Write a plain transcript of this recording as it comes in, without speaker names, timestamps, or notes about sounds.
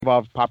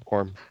Involved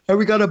popcorn. Have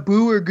we got a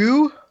boo or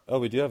goo? Oh,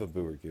 we do have a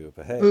boo or goo,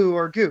 but hey, Boo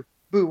or goo.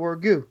 Boo or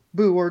goo.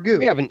 Boo or We goo.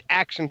 have an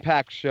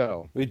action-packed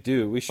show. we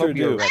do. We sure Hope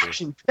you're do. ready.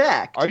 Action Are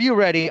packed. you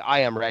ready? I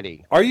am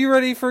ready. Are you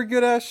ready for a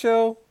good ass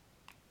show?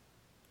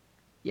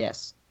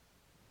 Yes.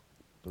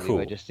 I believe Cool.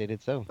 I just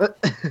stated so.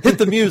 Hit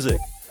the music.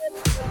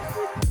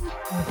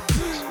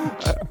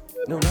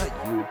 No,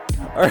 not you.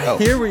 All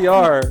right, here we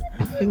are.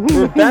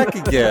 We're back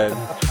again.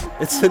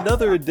 It's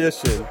another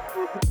edition.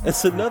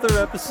 It's another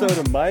episode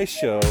of my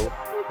show,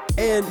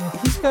 and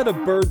he's got a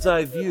bird's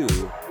eye view.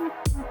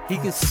 He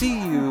can see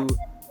you,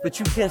 but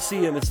you can't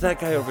see him. It's that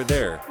guy over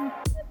there.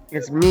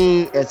 It's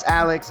me. It's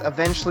Alex.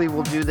 Eventually,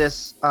 we'll do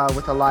this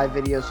with a live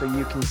video so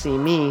you can see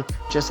me,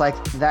 just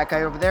like that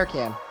guy over there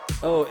can.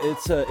 Oh,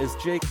 it's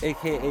Jake,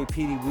 aka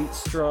Petey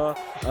Wheatstraw,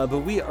 but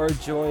we are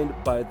joined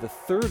by the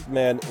third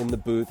man in the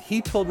booth.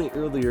 He told me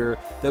earlier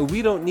that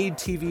we don't need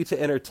TV to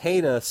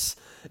entertain us.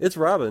 It's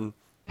Robin.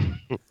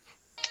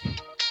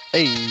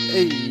 Hey.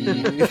 Hey.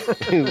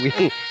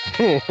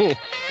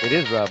 It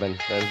is Robin.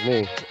 That's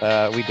me.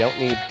 We don't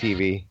need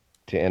TV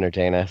to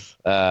entertain us.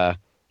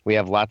 We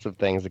have lots of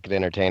things that could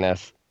entertain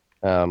us,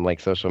 like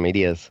social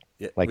medias,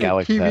 Yeah. like We have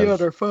Alex TV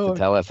has on our phone. to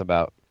tell us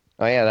about.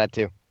 Oh yeah, that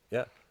too.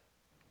 Yeah.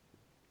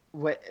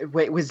 Wait,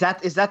 is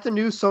that the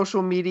new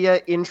social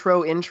media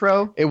intro?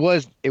 It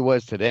was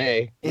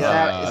today. Is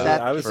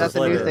that I was the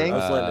letting new it- thing? I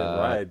was letting it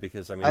ride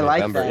because I mean, I like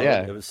November, that.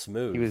 yeah. It was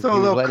smooth. He was So a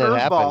little letting it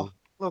happen.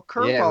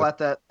 curveball Yeah, at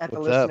the what's up?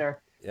 listener.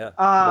 Yeah.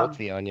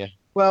 Guilty on you.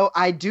 Well,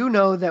 I do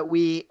know that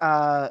we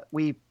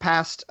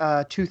passed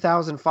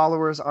 2,000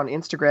 followers on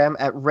Instagram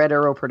at Red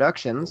Arrow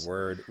Productions.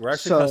 Word. We're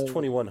actually So- past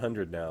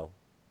 2,100 now.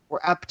 We're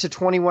up to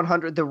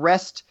 2,100. The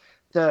rest,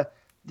 the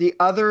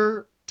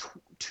other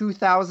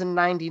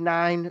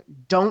 2,099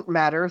 don't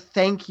matter.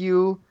 Thank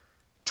you,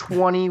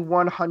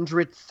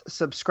 2,100th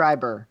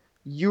subscriber.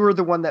 You're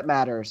the one that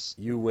matters.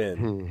 You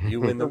win. You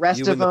win the The rest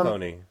you of win the them-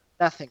 pony.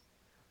 Nothing.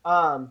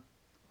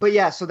 But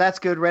yeah, so that's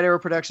good. Red Arrow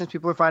Productions.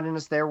 People are finding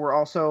us there. We're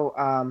also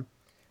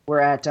we're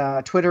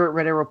at Twitter at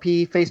Red Arrow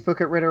P,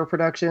 Facebook at Red Arrow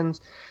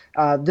Productions.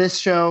 This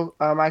show,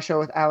 my show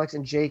with Alex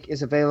and Jake,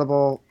 is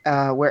available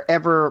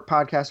wherever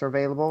podcasts are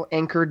available.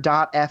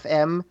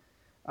 Anchor.fm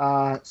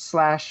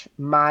 /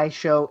 my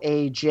show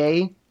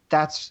AJ.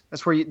 That's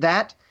where you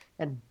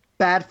and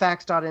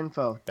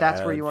badfacts.info.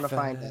 That's where you want to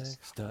find us.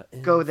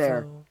 Go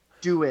there.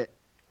 Do it.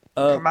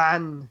 Come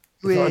on.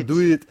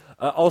 Do it.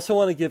 I also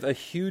want to give a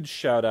huge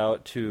shout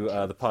out to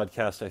the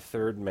podcast, A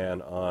Third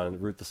Man on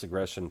Ruthless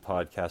Aggression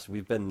podcast.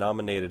 We've been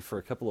nominated for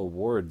a couple of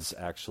awards,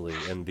 actually,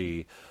 in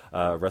the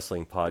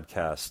wrestling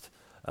podcast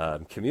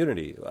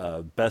community.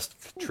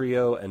 Best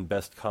trio and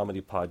best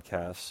comedy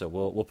podcast. So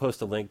we'll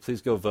post a link.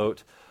 Please go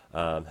vote.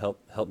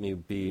 Help me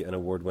be an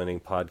award-winning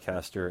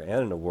podcaster and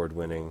an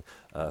award-winning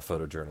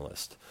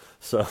photojournalist.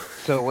 So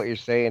what you're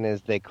saying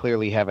is they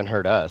clearly haven't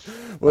heard us.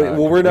 well,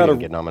 we're we not didn't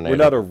get nominated.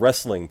 we're not a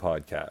wrestling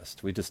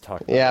podcast. We just talk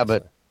about Yeah,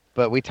 wrestling.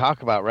 but we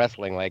talk about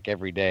wrestling like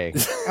every day.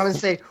 I would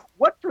say,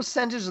 what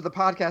percentage of the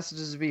podcast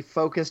does it be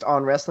focused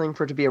on wrestling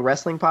for it to be a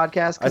wrestling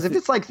podcast? Because if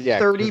it's like yeah,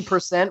 'cause-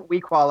 30%, we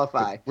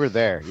qualify. We're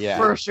there, yeah,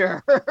 For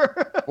sure.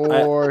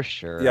 for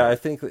sure. Yeah, I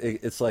think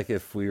it's like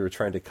if we were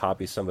trying to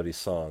copy somebody's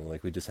song,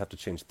 like we just have to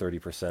change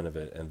 30% of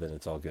it, and then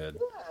it's all good.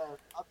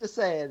 I'm just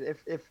saying,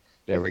 if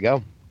There we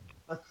go.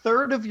 a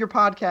third of your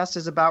podcast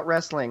is about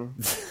wrestling,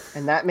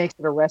 and that makes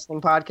it a wrestling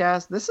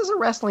podcast, this is a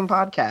wrestling This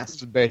podcast.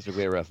 is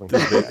basically a wrestling.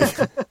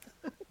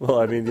 Well,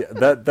 I mean,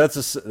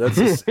 that's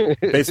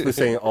basically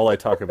saying all I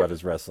talk about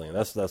is wrestling.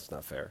 That's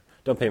not fair.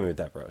 Don't pay me with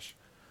that brush.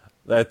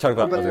 I talk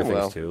about other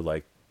well. things too,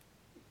 like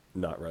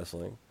not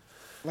wrestling.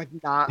 Like,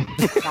 not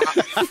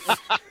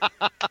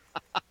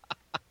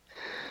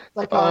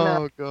like on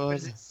Oh what god.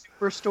 is it,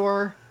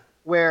 Superstore,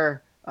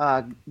 where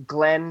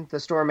Glenn, the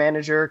store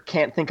manager,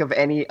 can't think of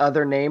any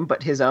other name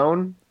but his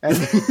own, and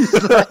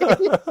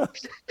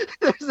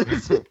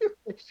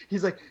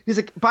he's like,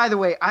 by the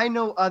way, I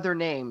know other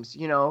names.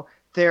 You know,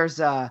 there's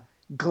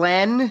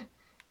Glenn,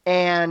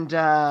 and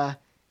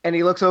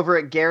he looks over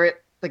at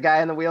Garrett, the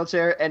guy in the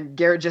wheelchair, and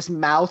Garrett just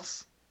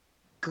mouths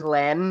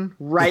Glenn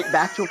right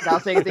back to him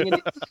without saying anything,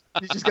 and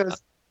he just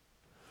goes,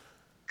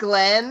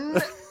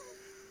 Glenn.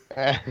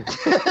 And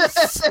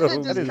So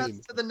it just mean. cuts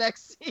to the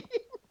next scene.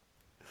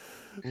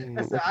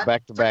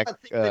 Back to back I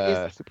think that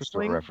is Superstore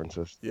wrestling.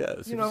 references. Yeah,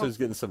 You know- Superstore's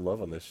getting some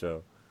love on this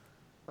show.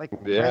 Like,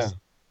 Yeah.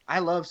 I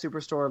love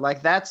Superstore.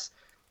 Like, that's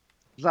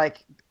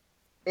like,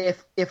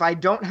 if I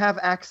don't have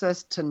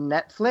access to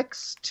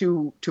Netflix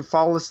to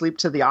fall asleep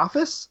to The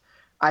Office,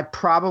 I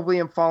probably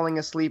am falling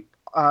asleep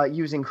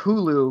using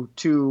Hulu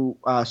to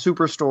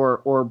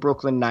Superstore or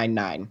Brooklyn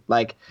Nine-Nine.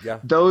 Like, Yeah.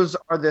 those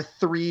are the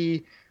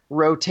three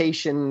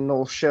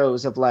rotational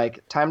shows of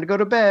like, time to go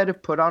to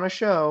bed, put on a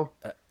show.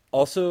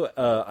 Also,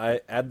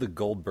 I add the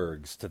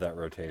Goldbergs to that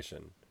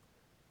rotation.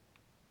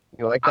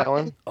 You like that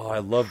one? Oh, I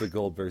love the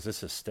Goldbergs.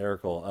 It's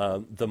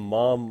hysterical. The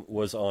mom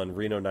was on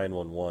Reno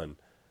 911.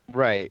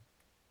 Right.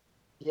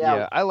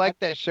 Yeah, I like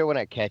that show when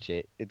I catch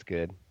it. It's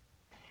good.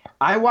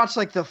 I watched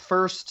like the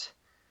first,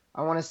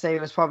 I want to say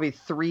it was probably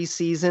 3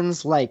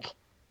 seasons, like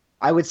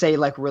I would say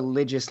like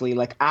religiously.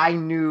 Like I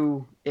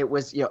knew it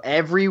was,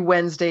 every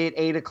Wednesday at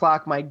 8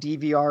 o'clock my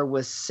DVR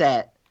was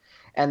set,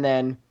 and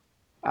then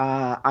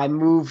I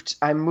moved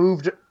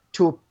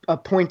to a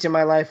point in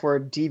my life where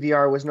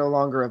DVR was no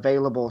longer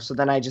available. So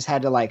then I just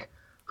had to like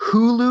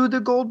Hulu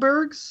the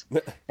Goldbergs,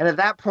 and at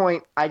that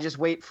point I just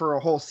wait for a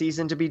whole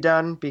season to be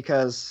done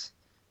because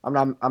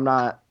I'm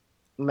not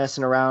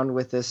messing around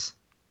with this.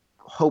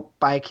 Hope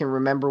I can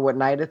remember what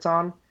night it's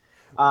on.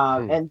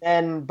 And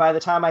then by the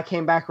time I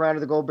came back around to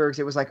the Goldbergs,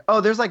 it was like,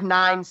 oh, there's like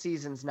 9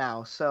 seasons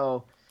now.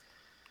 So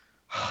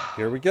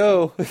Here we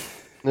go.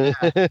 and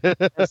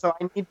so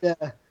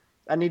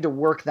I need to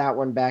work that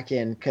one back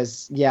in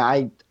because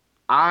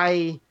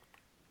I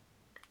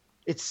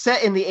it's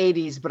set in the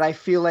 80s, but I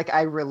feel like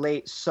I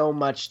relate so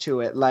much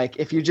to it. Like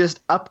if you just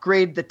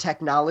upgrade the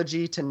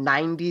technology to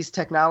 90s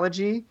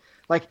technology,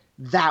 like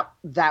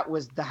that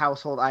was the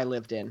household I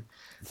lived in.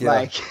 Yeah.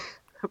 Like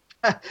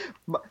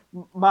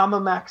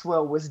Mama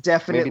Maxwell was Maybe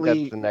definitely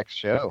that's the next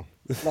show.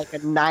 like a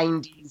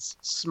 90s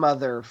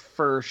smother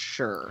for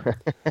sure.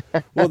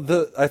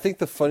 Well, I think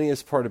the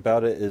funniest part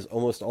about it is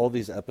almost all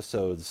these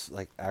episodes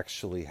like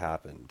actually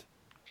happened.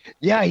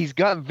 Yeah, he's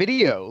got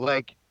video.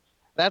 Like,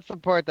 that's the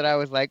part that I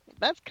was like,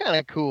 that's kind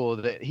of cool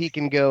that he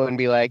can go and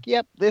be like,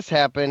 yep, this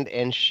happened,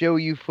 and show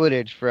you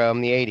footage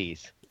from the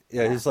 80s.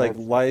 Yeah, he's like,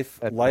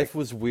 that's life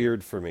was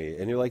weird for me,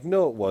 and you're like,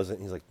 no, it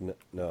wasn't. He's like,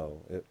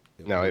 no, it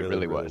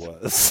really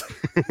was.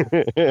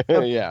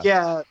 Yeah.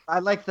 Yeah, I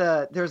like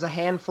there's a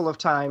handful of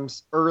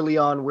times early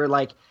on where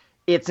like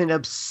it's an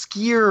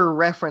obscure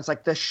reference,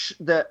 like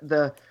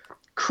the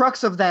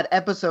crux of that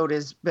episode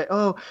is,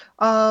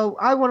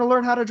 I want to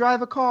learn how to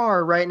drive a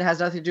car, right? And it has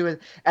nothing to do with,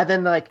 and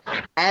then like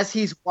as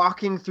he's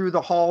walking through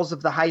the halls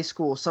of the high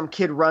school, some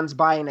kid runs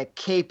by in a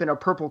cape and a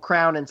purple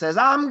crown and says,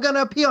 "I'm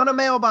gonna pee on a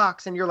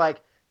mailbox," and you're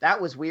like, that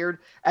was weird.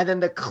 And then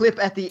the clip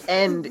at the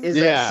end is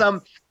like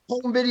some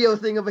home video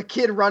thing of a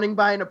kid running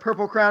by in a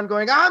purple crown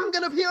going, "I'm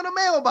gonna pee on a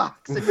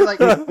mailbox," and you're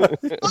like,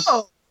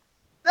 oh,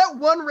 that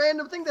one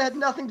random thing that had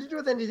nothing to do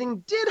with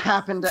anything did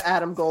happen to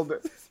Adam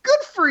Goldberg. Good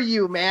for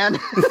you, man.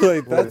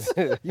 Like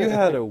you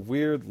had a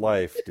weird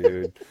life,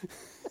 dude.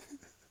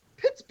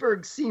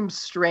 Pittsburgh seems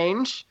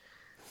strange.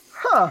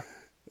 Huh.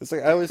 It's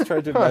like I always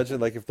tried to imagine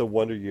like if the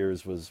Wonder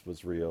Years was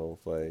real,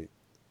 like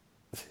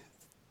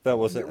that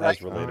wasn't as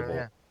relatable. Oh,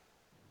 yeah.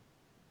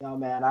 No,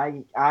 man,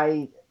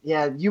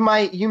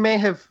 you may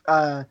have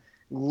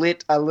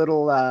lit a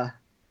little a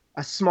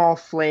small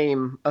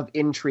flame of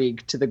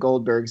intrigue to the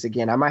Goldbergs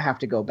again. I might have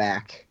to go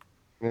back.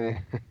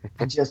 I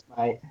just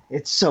might.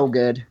 It's so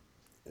good.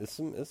 It's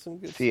some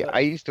good See, stuff. I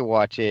used to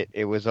watch it.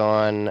 It was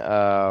on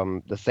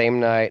the same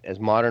night as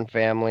Modern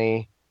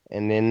Family,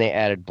 and then they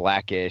added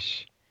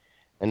Blackish,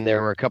 and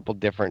there were a couple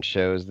different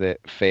shows that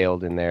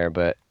failed in there,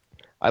 but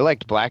I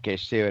liked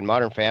Blackish too, and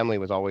Modern Family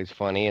was always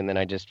funny, and then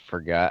I just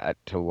forgot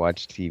to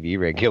watch TV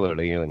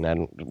regularly, and I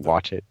don't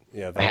watch it.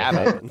 Yeah, I have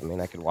it. I mean,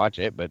 I could watch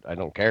it, but I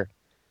don't care.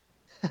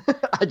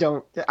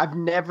 I've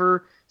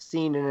never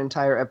seen an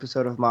entire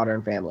episode of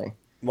Modern Family.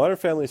 Modern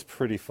Family is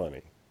pretty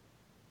funny.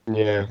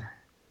 Yeah.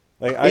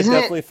 Like I Isn't it-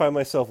 definitely find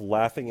myself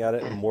laughing at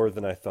it more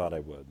than I thought I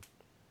would.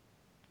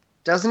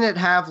 Doesn't it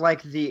have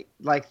like the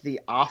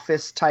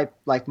Office type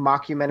like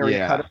mockumentary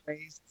Yeah.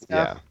 cutaways and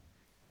stuff?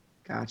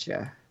 Yeah.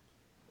 Gotcha.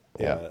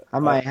 Yeah, I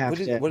might have what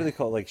to. What do they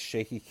call it? Like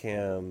shaky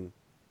cam,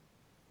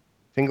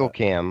 Single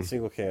cam.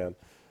 single cam?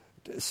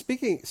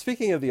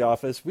 Speaking of The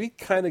Office, we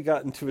kind of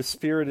got into a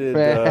spirited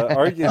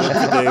argument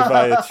today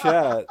via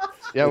chat.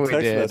 Yeah, a we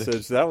text did.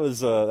 message. That was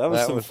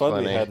some was fun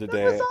we funny. had That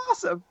today. was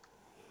awesome.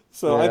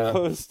 So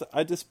Yeah.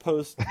 I just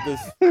post this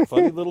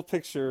funny little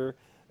picture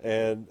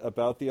and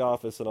about The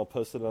Office, and I'll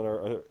post it on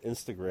our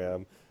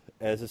Instagram.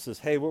 And it says,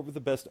 "Hey, what were the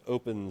best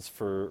opens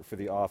for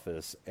The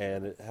Office?"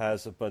 And it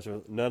has a bunch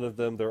of none of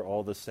them. They're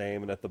all the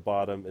same. And at the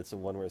bottom, it's the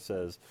one where it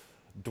says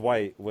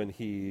Dwight when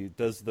he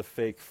does the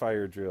fake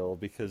fire drill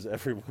because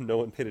no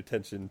one paid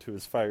attention to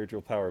his fire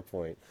drill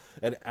PowerPoint.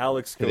 And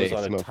Alex goes Today,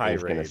 on a smoking is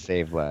tirade. gonna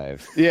save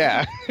lives.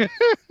 Yeah.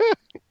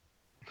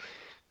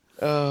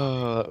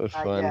 Oh, that was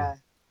fun. Yeah.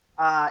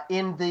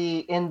 In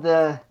the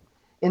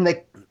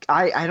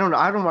I don't know,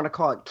 I don't want to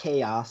call it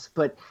chaos,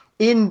 but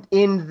in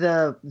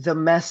the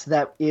mess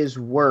that is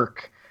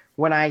work,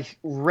 when I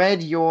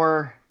read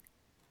your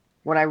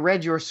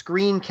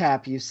screen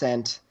cap you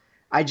sent,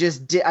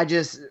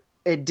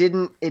 it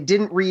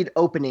didn't read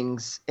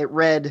openings, it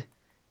read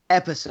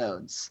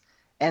episodes.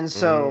 And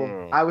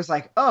so I was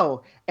like,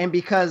 oh, and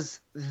because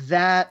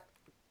the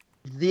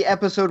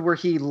episode where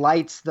he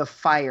lights the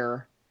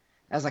fire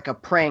as like a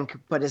prank,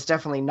 but it's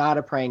definitely not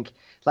a prank.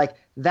 Like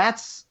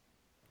that's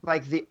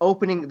like the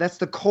opening, that's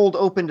the cold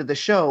open to the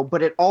show,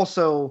 but it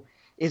also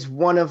is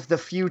one of the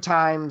few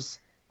times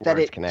that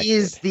Where it's it connected.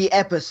 is the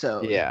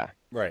episode. Yeah.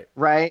 Right.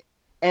 Right?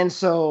 And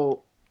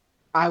so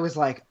I was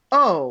like,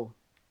 oh,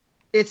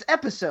 it's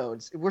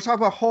episodes. We're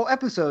talking about whole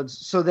episodes.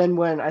 So then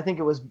when I think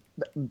it was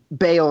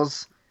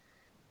Bales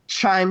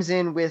chimes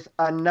in with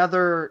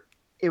another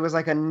it was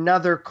like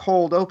another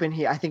cold open.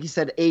 I think he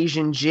said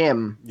Asian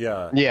Jim.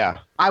 Yeah. Yeah.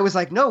 I was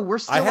like, no, we're I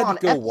still had on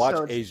to go watch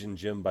episodes. Asian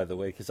Jim, by the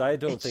way, because I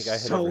don't think I had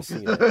so ever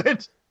seen it.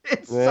 good.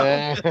 It's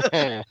so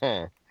good.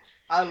 And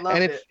I loved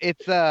it.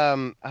 it's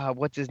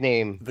what's his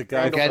name? The The guy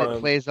Randall guy that Park.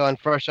 from plays on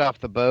Fresh Off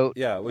the Boat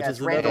yeah, which Yeah, is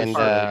it's Randall another and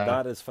Park. show,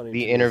 not as funny to The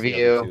me as the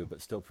other Interview. two,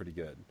 but still pretty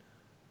good.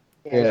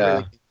 Yeah, he's really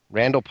Yeah.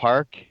 Randall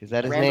Park, is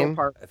that his Randall name?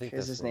 Park I think is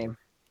that's his the name.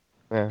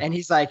 name. Yeah. And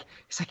he's like,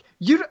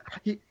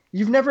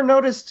 you've never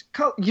noticed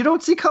you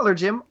don't see color,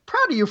 Jim.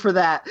 Proud of you for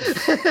that.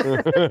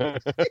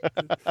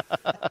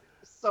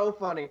 So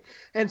funny.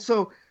 And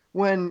so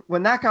when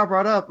that got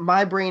brought up,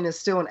 my brain is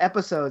still in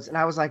episodes, and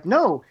I was like,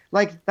 no,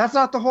 like that's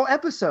not the whole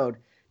episode.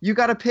 You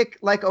got to pick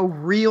like a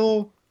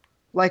real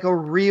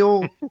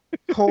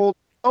cold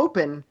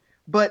open.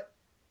 But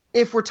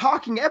if we're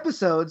talking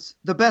episodes,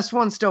 the best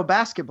one's still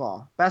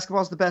basketball.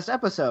 Basketball's the best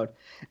episode.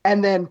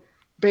 And then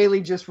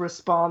Bailey just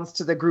responds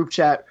to the group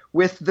chat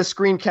with the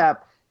screen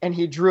cap, and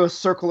he drew a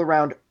circle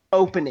around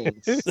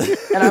openings.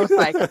 And I was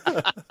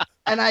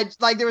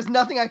like, there was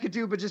nothing I could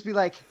do but just be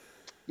like,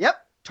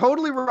 yep,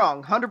 totally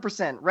wrong,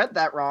 100%. Read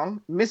that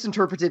wrong,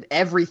 misinterpreted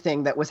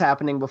everything that was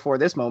happening before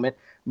this moment.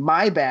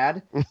 My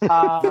bad.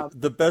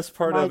 The best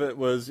part of it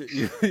was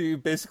you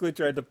basically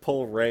tried to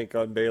pull rank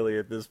on Bailey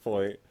at this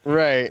point.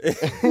 Right.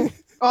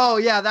 Oh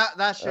yeah,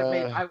 that shit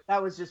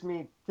that was just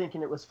me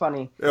thinking it was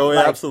funny. Oh, it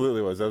Like,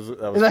 absolutely was.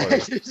 That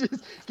was funny.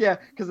 yeah,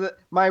 because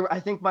I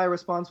think my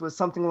response was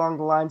something along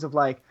the lines of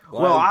like,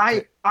 Well,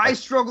 I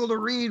struggle to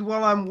read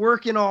while I'm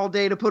working all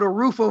day to put a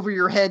roof over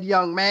your head,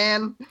 young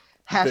man.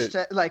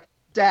 Hashtag like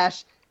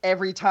dash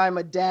every time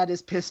a dad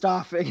is pissed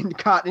off and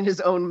caught in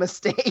his own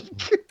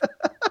mistake.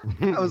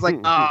 I was like,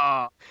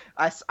 I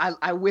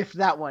whiffed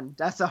that one.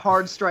 That's a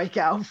hard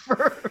strikeout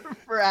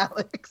for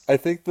Alex. I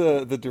think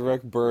the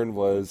direct burn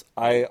was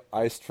I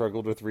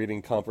struggled with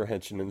reading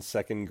comprehension in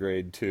second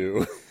grade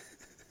too.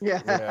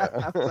 Yeah. Yeah.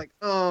 I was like,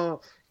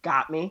 oh,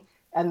 got me.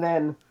 And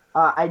then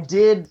I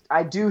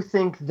do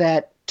think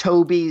that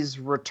Toby's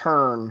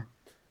return,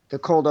 the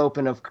cold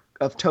open of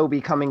Toby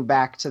coming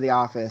back to the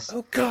office.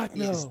 Oh God,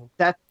 is- no!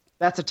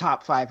 that's a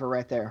top fiver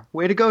right there.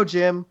 Way to go,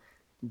 Jim.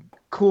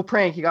 Cool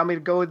prank. You got me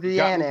to go with the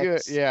Got me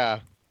annex. good. Yeah.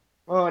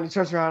 Oh, and he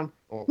turns around.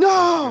 Well,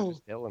 No!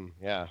 just kill him.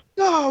 Yeah.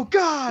 No,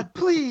 God,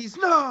 please,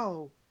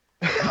 no.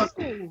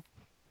 No.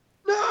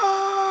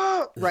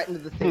 No. Right into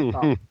the thing.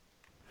 I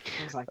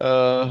was like,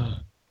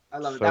 I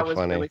love it. So That was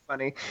funny. really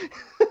funny.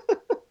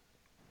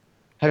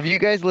 Have you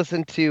guys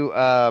listened to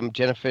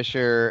Jenna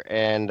Fisher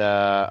and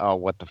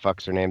what the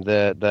fuck's her name?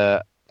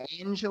 The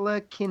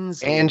Angela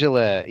Kinsey.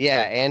 Angela.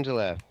 Yeah,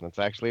 Angela. That's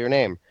actually her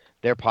name.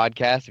 Their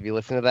podcast. Have you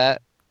listened to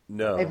that?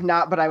 No. If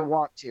not, but I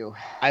want to.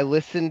 I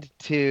listened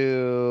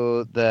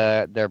to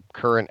their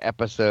current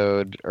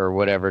episode or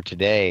whatever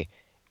today,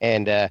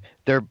 and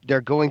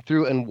they're going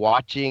through and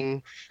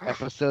watching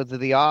episodes of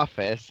The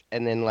Office,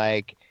 and then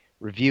like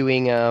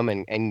reviewing them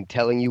and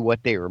telling you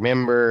what they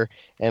remember,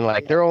 and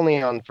like they're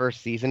only on the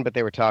first season, but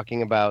they were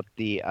talking about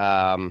the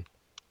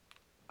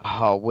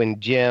when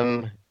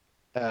Jim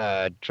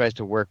tries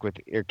to work with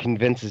or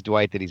convinces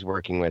Dwight that he's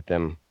working with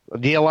him.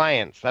 The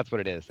Alliance, that's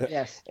what it is.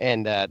 Yes.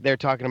 And they're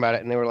talking about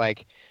it, and they were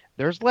like,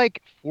 there's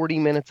like 40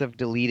 minutes of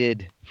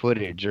deleted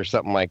footage or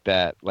something like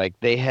that. Like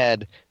they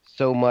had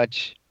so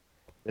much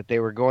that they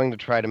were going to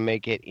try to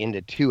make it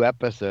into 2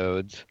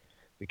 episodes,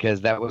 because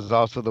that was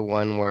also the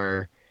one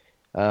where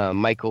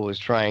Michael was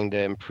trying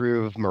to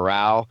improve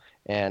morale.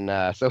 And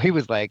so he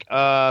was like,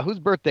 whose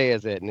birthday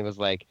is it? And it was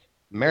like,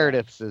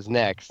 Meredith's is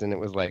next. And it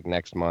was like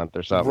next month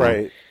or something.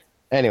 Right.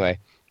 Anyway.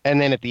 And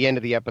then at the end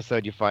of the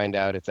episode, you find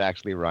out it's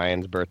actually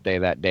Ryan's birthday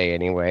that day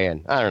anyway.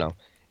 And I don't know.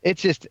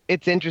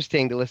 It's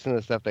interesting to listen to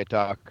the stuff they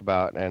talk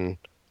about. And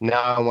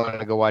now I want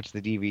to go watch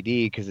the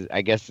DVD because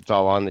I guess it's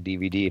all on the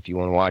DVD if you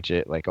want to watch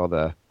it, like all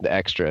the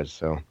extras.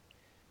 So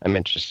I'm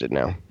interested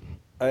now.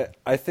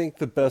 I think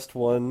the best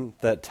one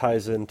that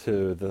ties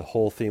into the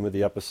whole theme of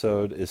the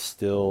episode is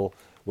still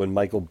when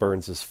Michael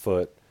burns his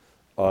foot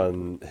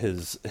on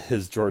his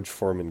George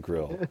Foreman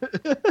grill.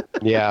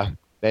 Yeah,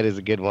 that is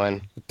a good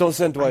one. Don't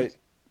send Dwight.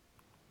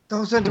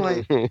 Those are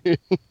the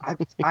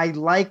I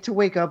like to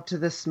wake up to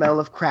the smell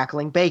of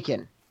crackling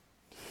bacon.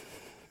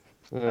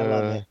 I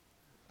love it.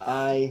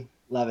 I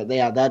love it.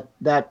 Yeah,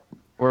 that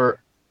Or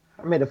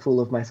I made a fool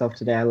of myself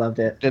today. I loved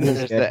it. then It was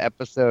there's good. the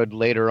episode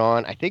later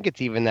on. I think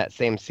it's even that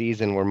same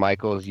season where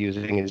Michael is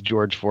using his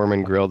George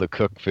Foreman grill to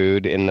cook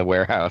food in the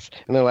warehouse.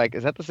 And they're like,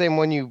 is that the same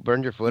one you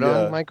burned your foot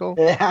Yeah. on, Michael?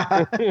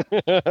 Yeah.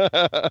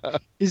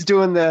 He's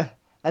doing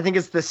I think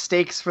it's the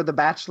steaks for the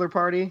bachelor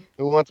party.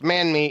 Who wants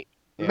man meat?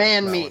 Yeah,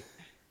 Man that meat. one.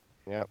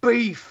 Yep.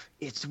 Beef.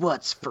 It's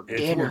what's for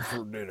dinner.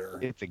 for dinner.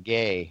 It's a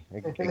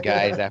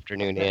guy's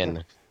afternoon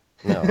in.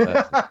 No,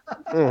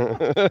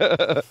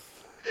 that's...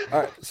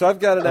 All right, so I've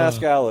got an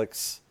Ask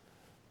Alex,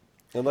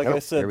 and like Oh, I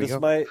said, there we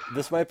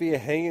this might be a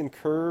hanging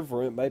curve,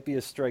 or it might be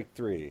a strike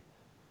 3.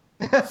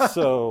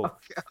 So,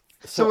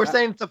 So we're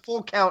saying it's a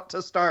full count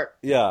to start.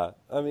 yeah,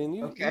 I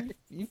mean, Okay.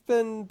 you've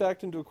been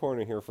backed into a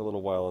corner here for a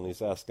little while on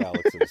these Ask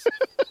Alexes.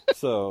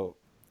 So,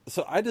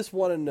 So I just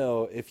want to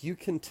know if you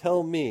can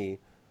tell me,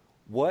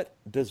 what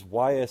does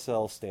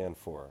YSL stand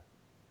for?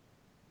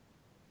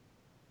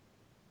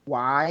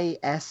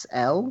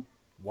 YSL?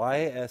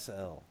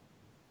 YSL.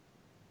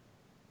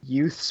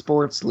 Youth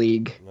Sports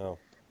League. No.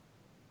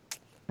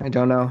 I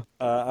don't know.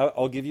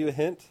 I'll give you a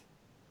hint.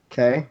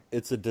 Okay.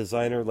 It's a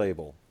designer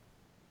label.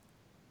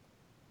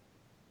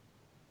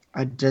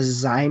 A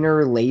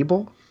designer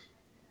label?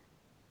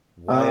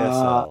 Uh,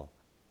 YSL.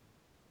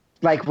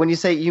 like when you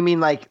say, you mean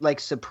like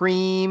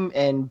Supreme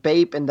and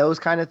Bape and those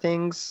kind of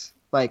things?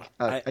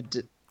 I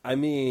I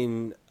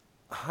mean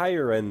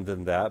higher end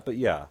than that, but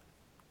yeah.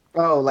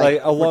 oh, Like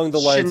like along the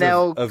lines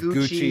Chanel, of Gucci,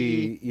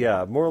 Gucci,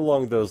 yeah, more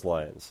along those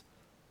lines.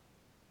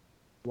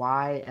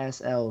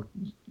 YSL.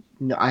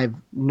 No, I have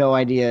no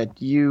idea.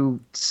 You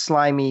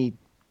slimy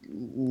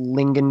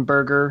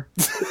Lingenberger.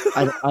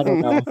 I don't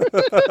know.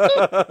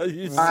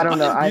 I don't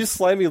know. You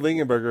Slimy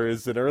Lingenberger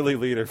is an early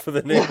leader for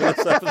the name of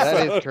this That is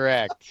episode.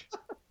 correct.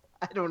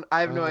 I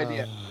have no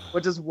idea.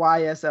 What does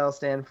YSL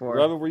stand for?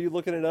 Robin, were you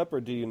looking it up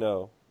or do you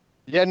know?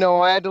 Yeah,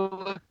 no, I had to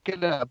look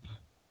it up.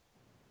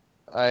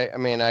 I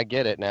mean, I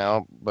get it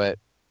now, but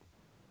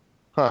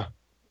huh?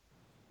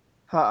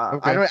 I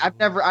Okay. don't. I've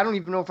never. I don't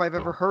even know if I've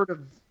ever heard of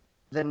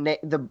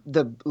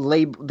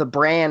the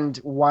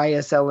brand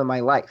YSL in my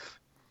life.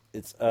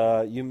 It's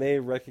you may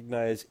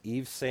recognize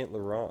Yves Saint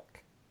Laurent.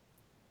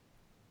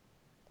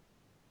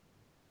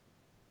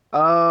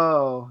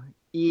 Oh,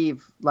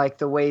 Eve, like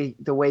the way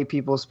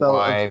people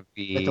spell it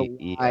with a Y.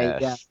 Yeah,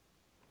 YVES.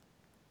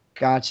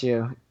 got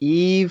you.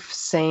 Eve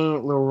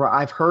Saint Laurent.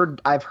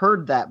 I've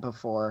heard that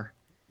before.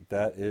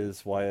 That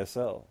is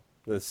YSL.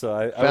 So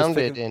I was Founded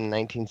thinking in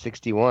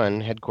 1961.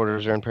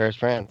 Headquarters are in Paris,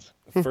 France.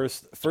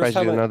 first Surprised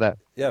you time didn't I know that.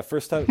 yeah,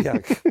 first time yeah,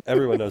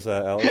 everyone knows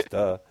that, Alex.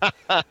 Duh.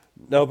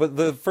 No, but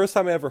the first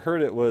time I ever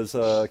heard it was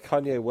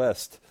Kanye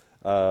West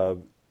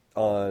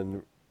on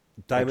Makes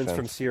Diamonds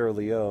from sense. Sierra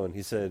Leone.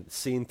 He said,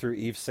 "Seen through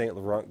Yves Saint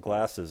Laurent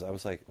glasses." I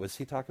was like, was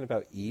he talking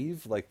about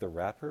Eve, like the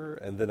rapper?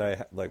 And then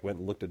I like went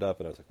and looked it up,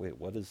 and I was like, wait,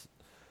 what is?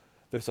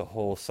 There's a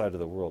whole side of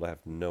the world I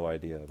have no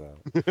idea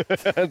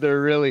about. They're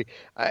really,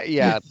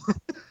 yeah.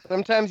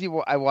 Sometimes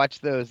I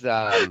watch those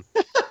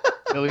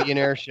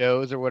billionaire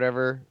shows or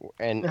whatever,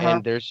 and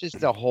Uh-huh. there's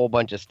just a whole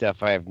bunch of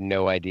stuff I have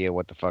no idea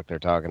what the fuck they're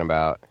talking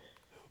about.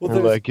 Well,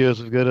 They're there's like, yes,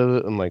 we've got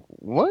a. I'm like,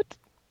 what?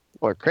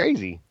 What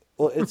crazy?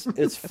 Well,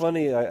 it's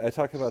funny. I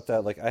talk about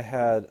that. Like I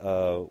had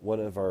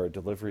one of our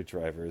delivery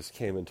drivers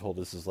came and told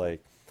us is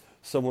like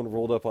someone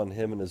rolled up on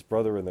him and his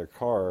brother in their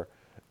car,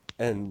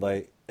 and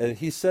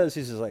he says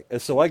he's just like,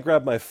 "And so I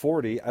grabbed my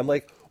 40." I'm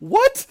like,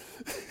 what?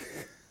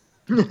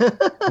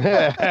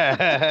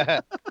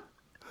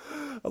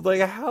 I'm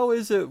like, how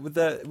is it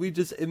that we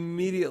just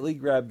immediately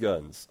grab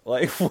guns?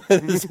 Like, what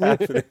is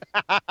happening?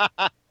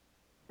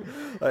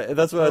 And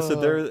that's what I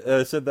said there.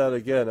 I said that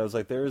again. I was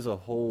like, there is a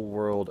whole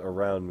world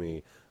around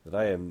me that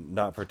I am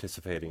not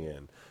participating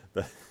in.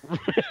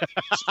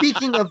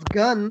 Speaking of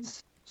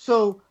guns,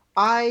 so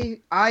I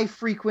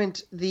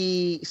frequent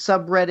the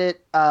subreddit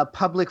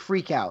public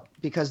freakout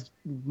because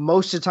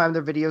most of the time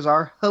their videos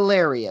are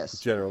hilarious.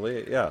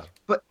 Generally, yeah.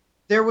 But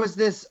there was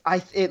this.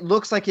 It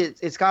looks like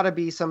it's got to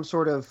be some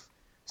sort of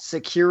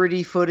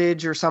security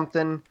footage or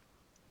something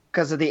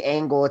because of the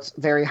angle. It's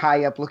very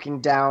high up,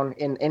 looking down,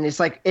 and it's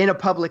like in a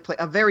public place,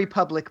 a very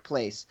public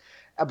place.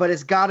 But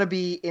it's got to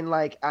be in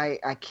like I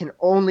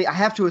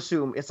have to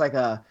assume it's like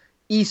a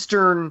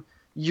Eastern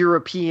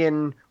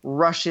European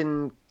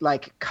Russian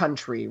like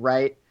country,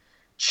 right?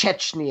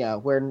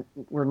 Chechnya, where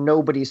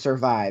nobody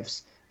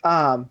survives.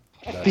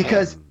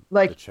 Because The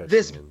like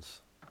this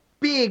Chechens.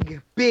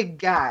 big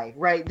guy,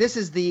 right? This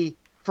is the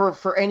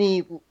for any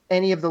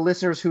of the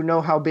listeners who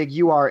know how big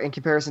you are in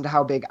comparison to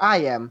how big I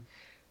am.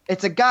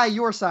 It's a guy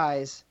your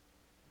size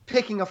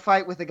picking a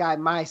fight with a guy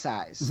my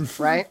size,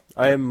 right?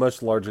 I am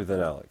much larger than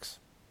Alex.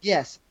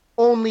 Yes.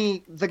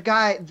 Only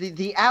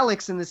the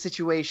Alex in the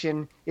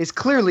situation is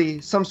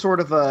clearly some sort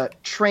of a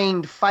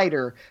trained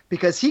fighter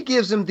because he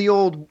gives him the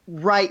old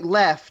right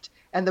left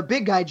and the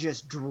big guy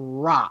just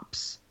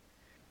drops.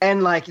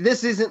 And like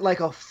this isn't like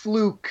a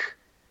fluke.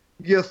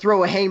 You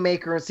throw a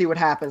haymaker and see what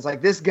happens.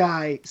 Like this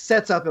guy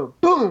sets up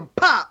and boom,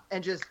 pop,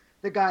 and just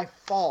the guy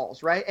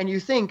falls, right? And you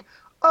think,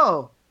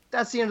 oh,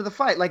 that's the end of the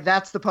fight. Like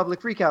that's the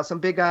public freakout. Some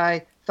big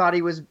guy thought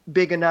he was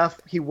big enough.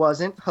 He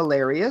wasn't.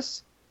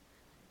 Hilarious,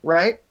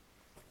 right?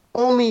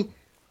 Only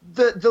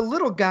the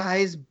little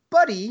guy's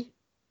buddy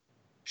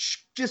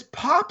just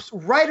pops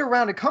right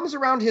around. It comes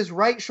around his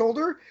right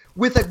shoulder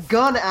with a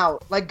gun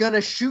out, like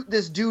gonna shoot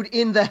this dude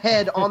in the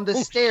head on the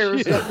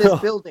stairs of this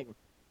building.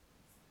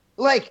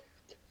 Like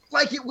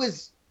it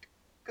was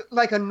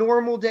like a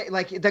normal day.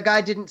 Like the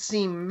guy didn't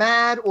seem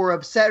mad or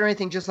upset or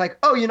anything. Just like,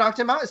 oh, you knocked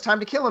him out. It's time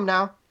to kill him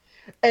now.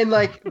 And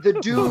like the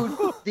dude,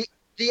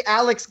 the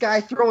Alex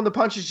guy throwing the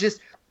punches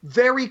just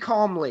very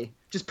calmly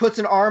just puts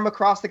an arm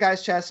across the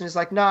guy's chest and is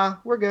like, nah,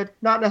 we're good.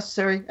 Not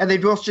necessary. And they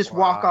both just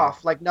walk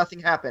off like nothing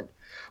happened.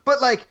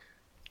 But like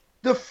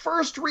the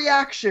first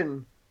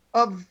reaction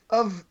of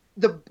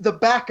the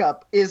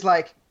backup is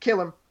like,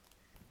 kill him.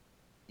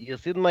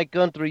 yes, in my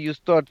country, you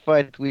start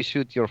fight, we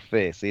shoot your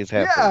face. He's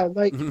happy. Yeah,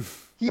 like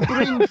he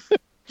bring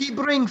he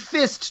bring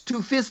fist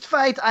to fist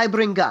fight. I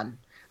bring gun.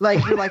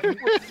 Like you're like,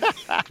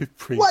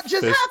 Bring what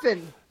just fist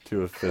happened?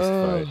 to a fist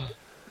fight.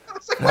 I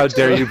was like, How what just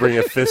dare you bring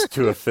a fist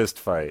to a fist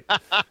fight?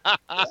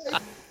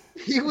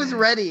 He was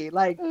ready.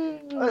 Like,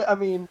 I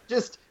mean,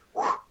 just.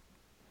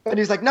 And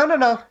he's like, no, no,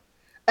 no.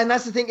 And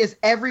that's the thing is,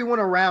 everyone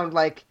around,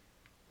 like,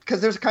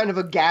 because there's kind of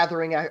a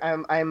gathering.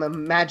 I'm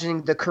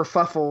imagining the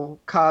kerfuffle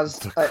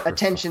caused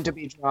attention to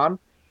be drawn,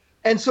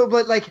 and so,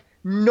 but like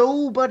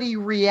nobody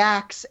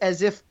reacts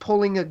as if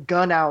pulling a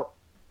gun out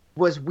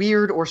was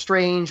weird or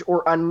strange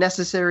or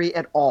unnecessary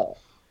at all.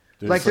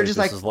 Like they're just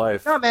this like, is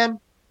life. no, man,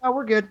 no,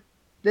 we're good.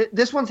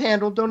 This one's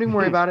handled. Don't even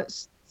worry about it.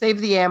 Save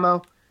the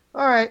ammo.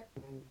 All right.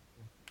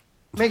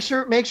 Make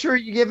sure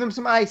you give him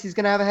some ice. He's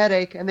gonna have a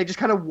headache, and they just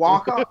kind of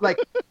walk off. Like,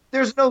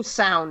 there's no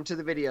sound to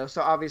the video,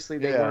 so obviously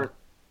they weren't.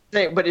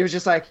 But it was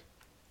just like,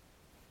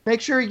 make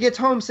sure he gets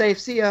home safe.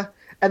 See ya,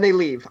 and they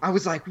leave. I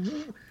was like,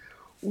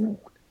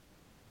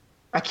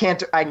 I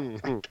can't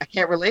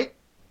relate.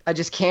 I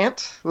just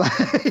can't.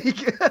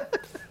 Like,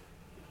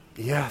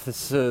 Yeah,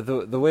 that's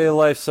the way of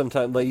life.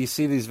 Sometimes, like you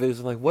see these videos,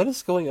 I'm like, what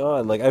is going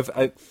on? Like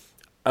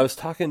I was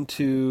talking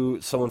to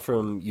someone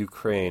from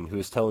Ukraine who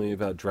was telling me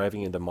about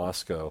driving into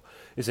Moscow.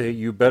 He said,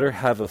 you better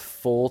have a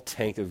full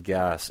tank of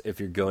gas if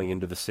you're going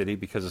into the city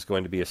because it's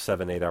going to be a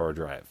 7-8 hour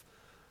drive.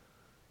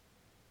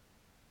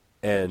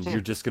 And you're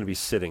just going to be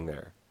sitting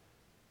there.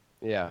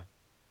 Yeah.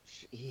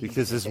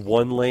 Because there's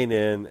one lane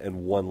in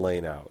and one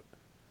lane out.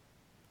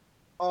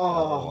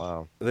 oh,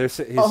 Wow. He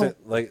said,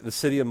 like, the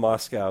city of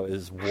Moscow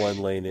is one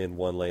lane in,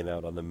 one lane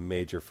out on the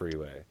major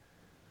freeway.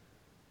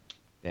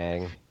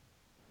 Dang.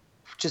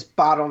 just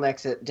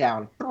bottlenecks it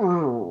down.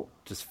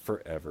 Just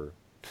forever.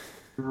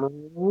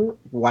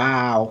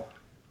 Wow.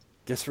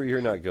 Guess where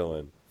you're not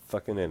going?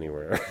 Fucking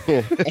anywhere.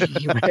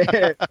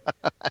 Anyway,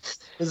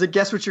 is it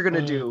guess what you're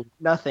gonna do?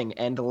 Nothing,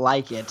 and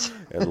like it.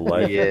 And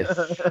like it.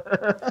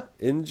 Yes.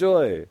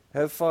 Enjoy.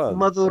 Have fun.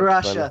 Mother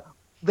Russia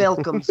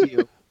welcomes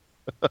you.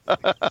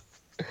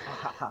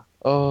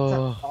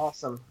 Oh. That's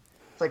awesome.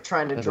 It's like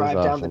trying to That is drive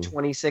down the awesome.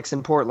 26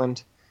 in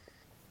Portland.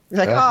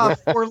 You're like,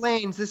 oh, 4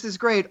 lanes. This is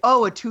great.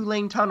 Oh, a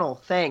 2-lane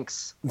tunnel.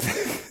 Thanks.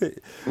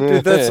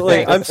 Dude, that's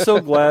like I'm so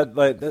glad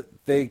that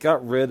they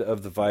got rid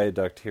of the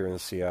viaduct here in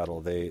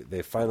Seattle. They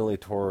finally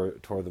tore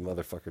the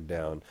motherfucker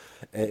down,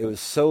 and it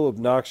was so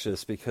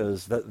obnoxious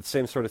because that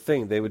same sort of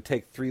thing. They would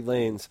take 3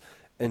 lanes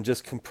and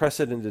just compress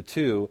it into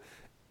 2.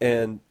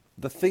 And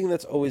the thing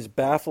that's always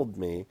baffled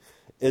me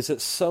is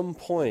at some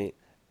point,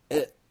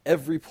 at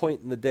every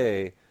point in the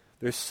day,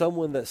 there's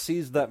someone that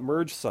sees that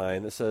merge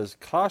sign that says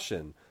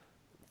caution.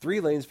 3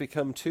 lanes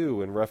become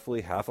 2 in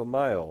roughly half a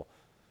mile.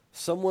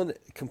 Someone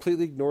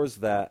completely ignores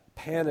that,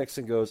 panics,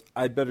 and goes,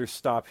 I'd better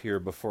stop here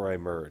before I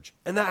merge.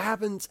 And that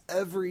happens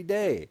every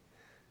day.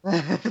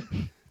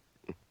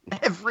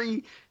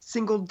 Every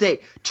single day.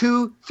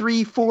 2,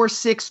 3, 4,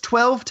 6,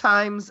 12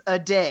 times a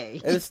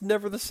day. And it's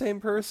never the same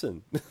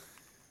person.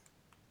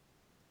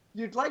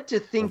 You'd like to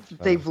think that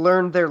they've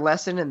learned their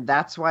lesson and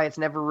that's why it's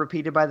never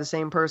repeated by the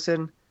same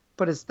person,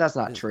 but that's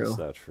not true. It's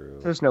not true.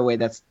 There's no way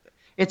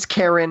it's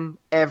Karen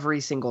every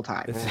single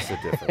time. It's just a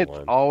different It's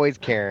one. always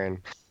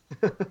Karen.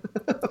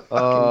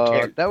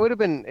 Karen. That would have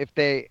been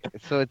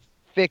so it's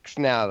fixed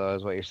now though,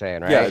 is what you're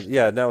saying, right?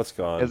 Yeah, now it's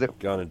gone. Is it-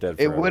 Gone and dead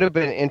It forever. would have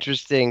been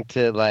interesting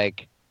to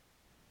like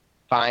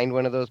find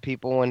one of those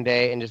people one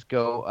day and just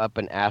go up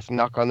and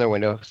knock on their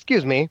window.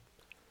 Excuse me,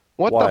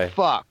 what Why? the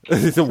fuck?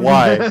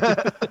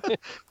 Why?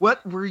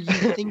 What were you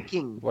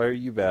thinking? Why are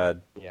you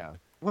bad? Yeah.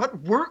 What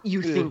weren't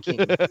you thinking?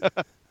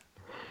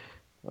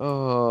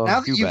 Oh, Now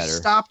that do you've better.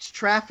 stopped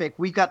traffic,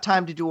 we've got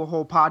time to do a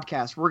whole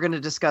podcast. We're going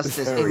to discuss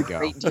this There in we go.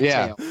 great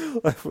detail.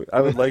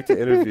 I would like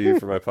to interview you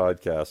for my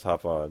podcast.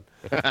 Hop on.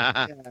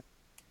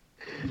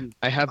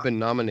 I have been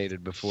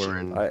nominated before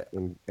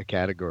in a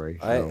category.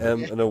 I so.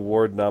 am an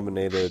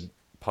award-nominated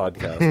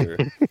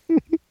podcaster.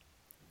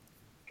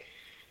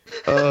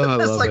 Oh, I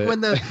That's love like it.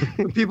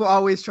 when people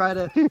always try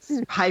to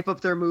hype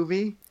up their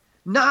movie.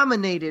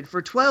 Nominated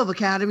for 12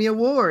 Academy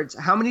Awards.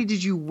 How many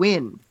did you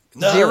win?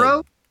 None.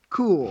 0?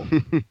 Cool.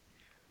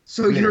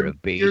 So Winner you're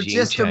of Beijing,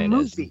 just a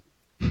China's. movie.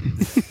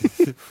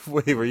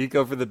 Wait, were you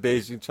going for the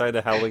Beijing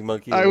China Howling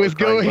Monkey I or was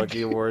Crying going-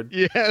 Monkey Award?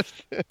 Yes.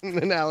 And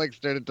then Alex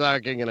started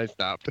talking and I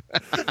stopped.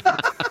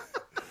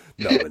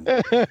 No,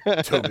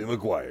 and Tobey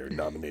Maguire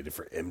nominated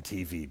for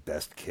MTV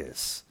Best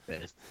Kiss.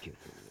 Best kiss.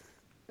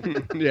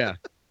 Yeah.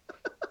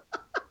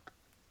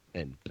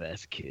 And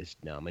best kiss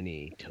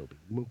nominee, Tobey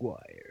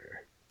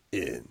Maguire.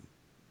 In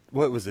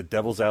what was it,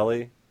 Devil's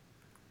Alley?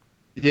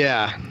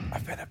 Yeah.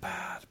 I've been a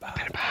bad boy,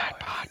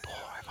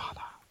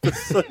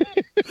 father.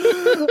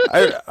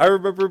 I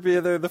remember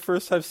being there the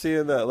first time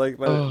seeing that. Like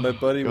my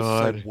buddy was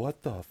just God. like,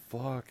 "What the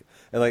fuck?"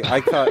 And like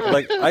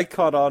I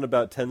caught on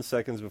about 10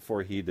 seconds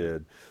before he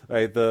did.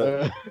 Right,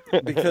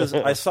 because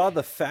I saw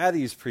the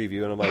Fatties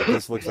preview and I'm like,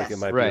 "This looks like it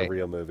might be a Right.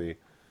 real movie."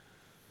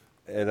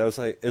 And I was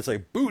like, "It's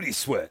like Booty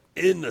Sweat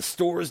in the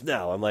stores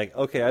now." I'm like,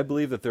 "Okay, I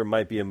believe that there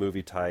might be a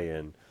movie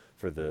tie-in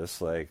for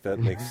this. Like, that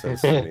makes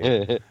sense to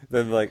me.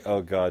 Then, like,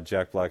 oh god,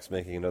 Jack Black's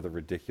making another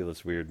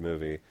ridiculous, weird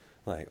movie.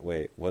 Like,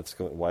 wait,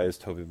 why is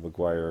Tobey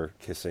Maguire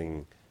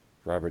kissing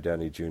Robert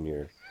Downey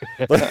Jr.?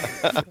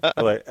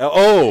 Like,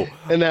 oh!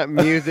 And that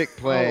music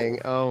Oh, playing.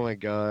 Oh my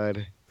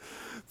god.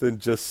 Then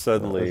just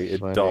That was suddenly it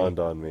funny. dawned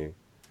on me.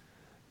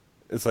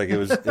 It's like it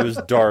was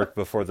dark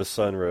before the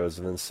sun rose,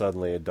 and then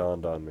suddenly it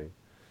dawned on me.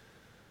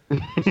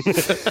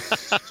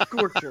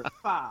 Scorcher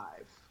 5.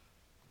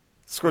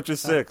 Scorcher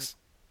 6. Is it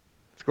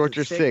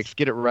Scorcher 6? 6,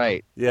 get it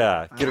right.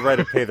 Yeah, get it right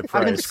and pay the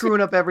I've been price.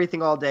 screwing up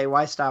everything all day.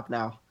 Why stop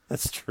now?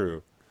 That's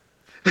true.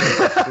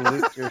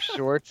 Salute your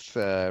shorts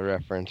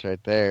reference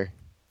right there.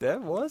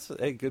 That was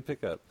a good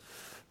pickup.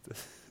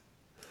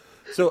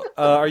 So,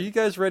 are you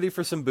guys ready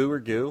for some boo or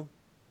goo?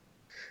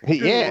 Boo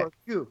Yeah. or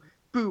goo.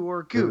 Boo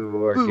or goo.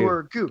 Boo or Boo goo.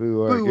 or goo.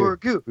 Boo or Boo or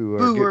goo. Boo or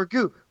Boo goo. or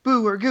goo.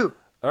 Boo or goo.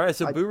 All right,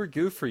 so I- boo or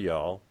goo for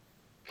y'all.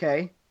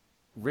 Okay.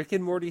 Rick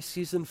and Morty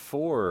season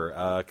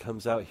 4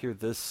 comes out here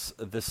this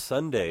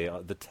Sunday,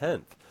 the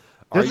 10th.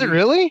 Does it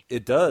really?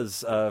 It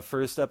does.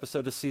 First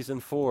episode of season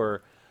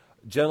 4.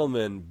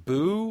 Gentlemen,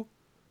 boo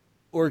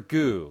or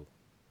goo?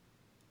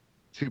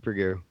 Super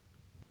goo.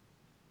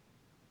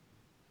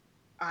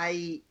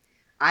 I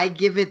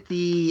give it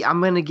the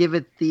I'm gonna give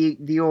it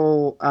the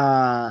old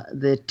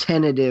the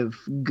tentative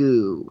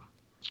goo.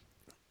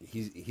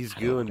 He's I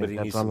don't gooing, but think he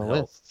that's needs on some the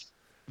help. list.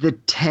 The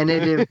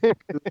tentative goo.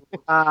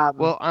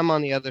 Well, I'm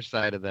on the other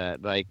side of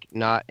that. Like,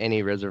 not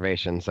any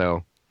reservation,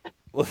 so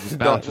Well,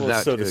 bounces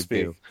out so to to a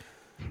speak. goo.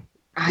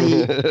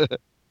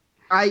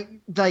 I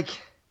like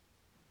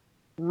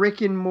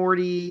Rick and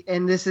Morty,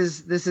 and this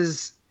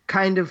is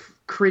kind of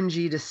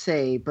cringy to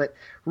say, but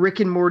Rick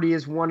and Morty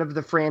is one of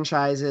the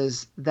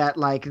franchises that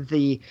like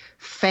the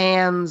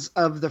fans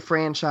of the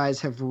franchise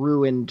have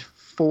ruined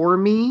for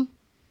me.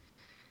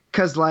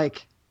 'Cause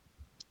like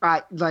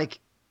I like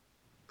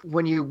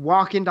when you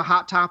walk into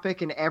Hot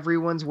Topic and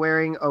everyone's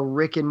wearing a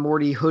Rick and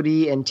Morty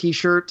hoodie and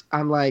t-shirt,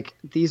 I'm like,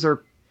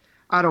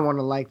 I don't want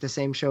to like the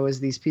same show as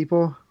these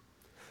people.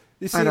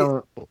 You I see,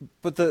 don't.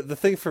 but the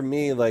thing for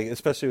me, like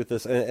especially with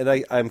this, and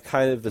I'm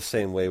kind of the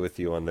same way with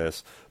you on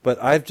this,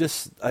 but I've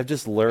just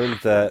learned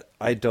that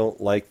I don't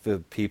like the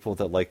people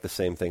that like the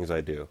same things I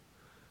do.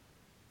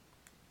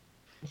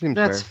 Seems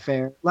That's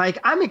fair. fair. Like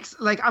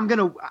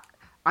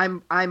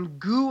I'm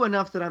goo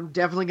enough that I'm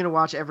definitely gonna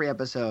watch every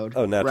episode.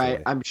 Oh, naturally.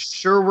 Right. I'm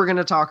sure we're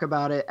gonna talk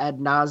about it ad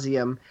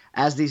nauseum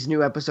as these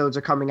new episodes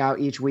are coming out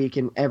each week,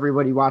 and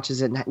everybody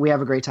watches it, and we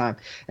have a great time.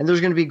 And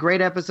there's gonna be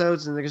great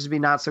episodes, and there's gonna be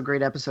not so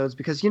great episodes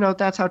because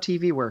that's how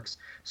TV works.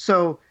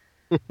 So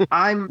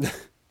I'm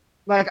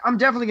I'm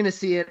definitely gonna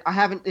see it. I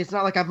haven't. It's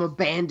not like I've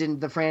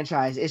abandoned the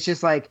franchise. It's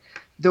just like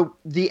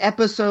the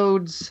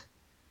episodes,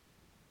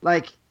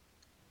 like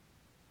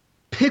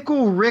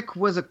Pickle Rick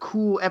was a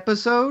cool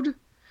episode.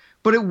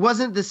 But it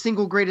wasn't the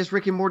single greatest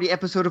Rick and Morty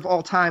episode of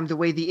all time the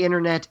way the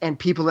internet and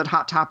people at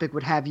Hot Topic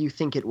would have you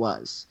think it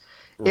was.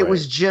 It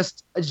was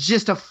just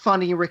a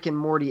funny Rick and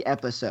Morty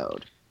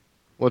episode.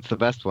 What's the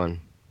best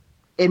one?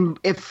 And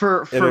if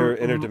for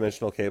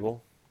Interdimensional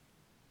cable.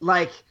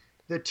 like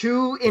the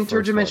two The first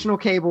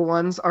interdimensional cable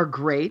ones are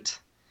great.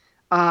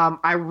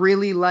 I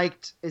really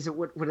liked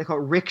what they call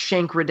it? Rick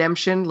Shank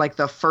Redemption, like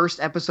the first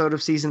episode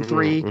of season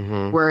 3,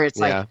 mhm. where it's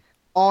Yeah. like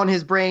all in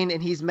his brain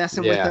and he's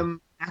messing with Yeah. him.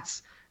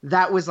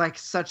 That was like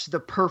such the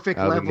perfect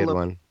That was a good level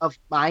one. of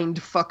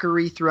mind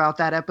fuckery throughout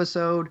that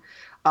episode.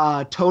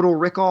 Total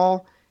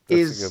Recall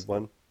That's a good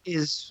one.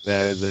 is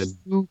That is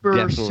super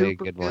definitely a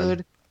super good good.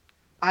 one.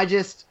 I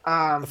just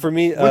For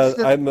me, what's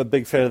the- I'm a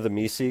big fan of the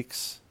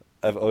Meeseeks.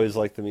 I've always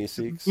liked the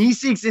Meeseeks.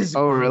 Meeseeks is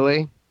Oh,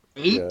 really?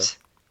 great.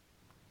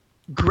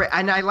 Great,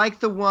 and I like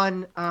the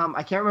one.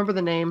 I can't remember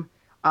the name,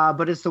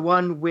 but it's the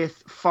one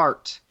with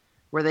Fart,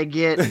 where they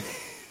get.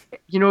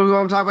 You know who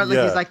I'm talking about? Like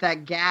Yeah. he's like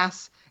that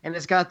gas, and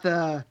it's got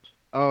the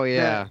Oh,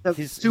 yeah. the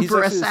He's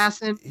super actually-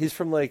 assassin. He's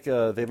from like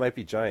They Might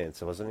Be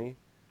Giants, wasn't he?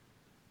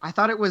 I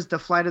thought it was the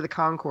Flight of the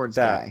Conchords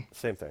That guy.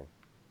 same thing.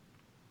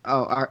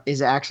 Oh,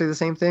 is it actually the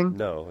same thing?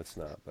 No, it's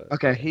not. But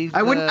Okay, He's,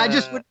 I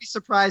just wouldn't be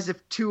surprised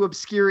if two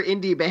obscure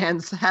indie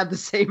bands had the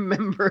same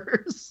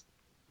members.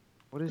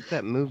 What is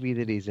that movie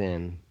that he's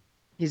in?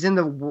 He's in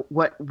the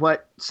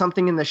what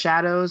something in the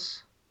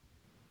shadows.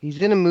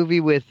 He's in a movie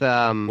with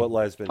What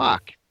Lies Beneath?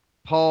 fuck,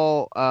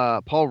 Paul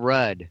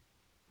Rudd,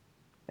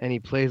 and he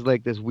plays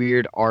like this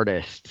weird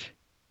artist.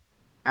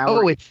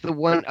 Oh, it's the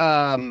one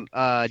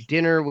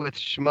Dinner with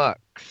Schmucks.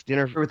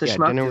 Dinner with the yeah,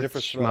 Schmucks? Dinner Dinner with for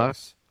Schmucks.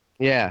 Schmucks.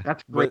 Yeah,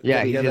 That's great. But,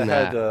 Yeah, he's that in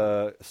had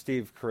that.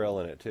 Steve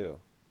Carell in it too.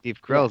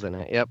 Steve Carell's in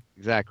it. Yep,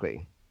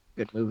 exactly.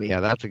 Good movie. Yeah,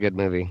 that's a good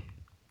movie.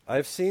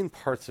 I've seen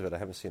parts of it. I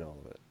haven't seen all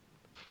of it.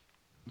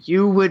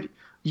 You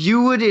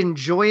would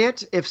enjoy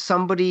it if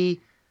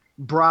somebody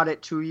brought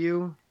it to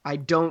you. I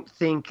don't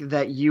think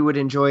that you would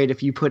enjoy it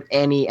if you put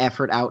any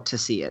effort out to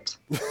see it.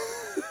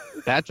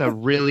 That's a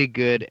really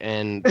good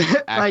and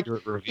Like,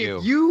 accurate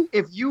review.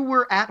 If you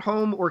were at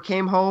home or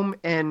came home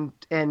and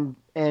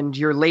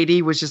your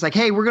lady was just like,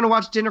 "Hey, we're gonna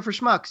watch Dinner for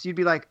Schmucks," you'd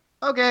be like,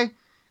 "Okay,"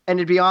 and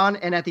it'd be on,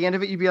 and at the end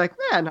of it, you'd be like,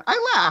 man,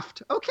 I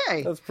laughed.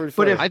 Okay. That's pretty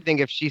But funny. if I think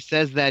if she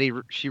says that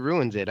she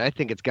ruins it. I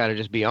think it's got to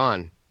just be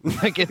on.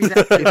 Like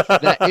exactly,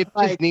 it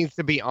like, just needs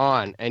to be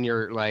on, and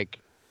you're like,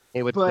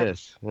 hey, what's but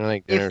this? And they're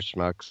like if dinner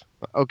schmucks.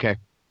 Okay.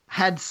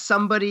 had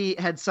somebody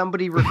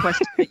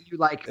requested that you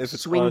like If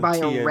it's swing on by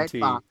a red TNT.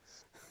 box,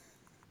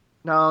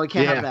 no, you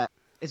can't Yeah. have that.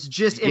 It's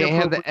just You can't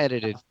have inappropriate. the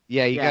edited.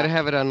 Yeah, you got Yeah, to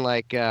have it on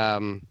like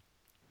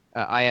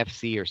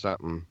IFC or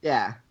something.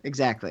 yeah,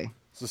 exactly.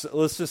 So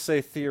let's just say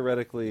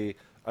theoretically,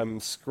 I'm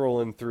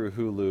scrolling through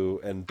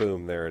Hulu, and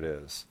boom, there it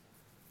is.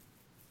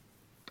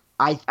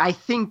 I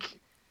think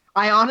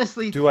I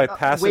honestly Do I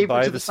pass it waver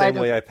by to the side same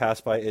of way I pass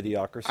by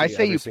Idiocracy I say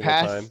every you single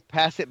time?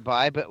 pass it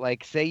by, but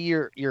like say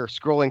you're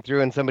scrolling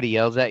through and somebody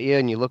yells at you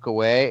and you look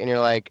away and you're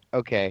like,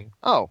 okay,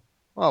 oh,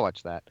 I'll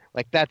watch that.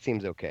 Like that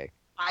seems okay.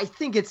 I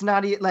think it's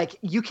not like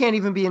you can't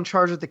even be in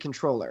charge of the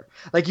controller.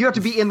 Like you have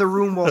to be in the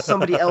room while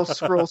somebody else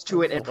scrolls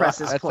to it and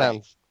presses That play.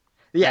 sounds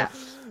Yeah.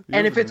 that's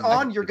And if it's I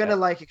on, can you're see gonna that.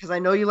 like it because I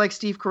know you like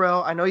Steve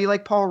Carell. I know you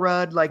like Paul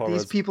Rudd. Like Paul these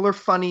Rudd's- people are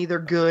funny. They're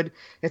good.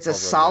 It's Paul a Rudd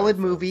and I are solid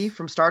friends. movie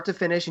from start to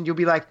finish, and you'll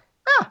be like,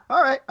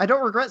 all right. I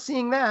don't regret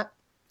seeing that.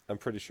 I'm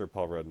pretty sure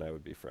Paul Rudd and I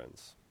would be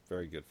friends.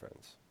 Very good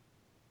friends.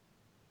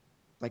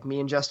 Like me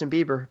and Justin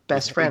Bieber,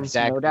 best friends,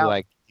 exactly no doubt.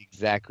 like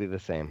exactly the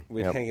same.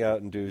 We'd Yep. hang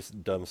out and do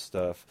dumb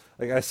stuff.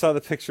 Like I saw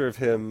the picture of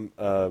him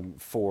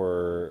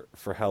for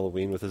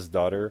Halloween with his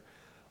daughter.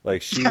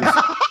 Like she was.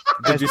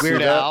 Did As you see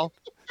Weird that? Al,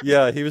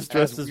 Yeah, he was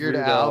dressed as Weird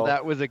Weird Al, Al.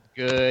 that was a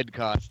good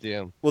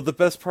costume. Well, the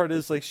best part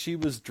is like she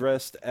was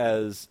dressed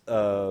as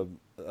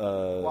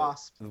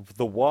Wasp.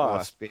 the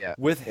Wasp Yeah.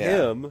 with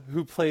Yeah. him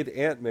who played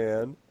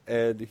Ant-Man,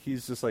 and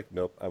he's just like,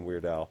 nope, I'm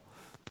Weird Al.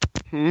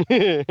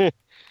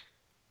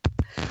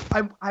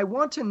 I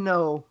want to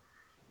know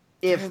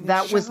if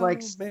that was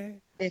like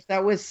if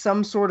that was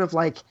some sort of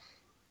like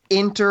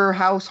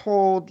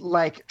inter-household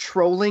like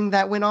trolling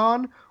that went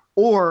on,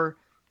 or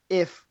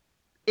if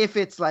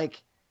it's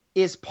like,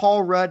 is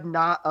Paul Rudd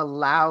not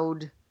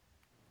allowed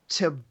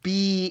to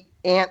be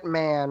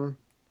Ant-Man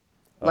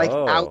like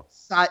Oh.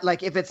 outside,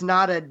 like if it's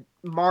not a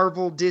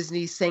Marvel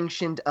Disney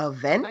sanctioned I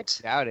event?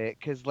 doubt it,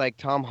 because like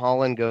Tom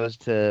Holland goes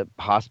to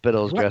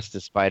hospitals Right. dressed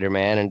as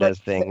Spider-Man and But does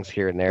things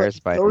here and there as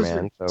But those are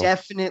Spider-Man. So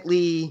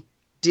definitely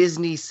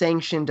Disney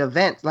sanctioned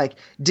events. Like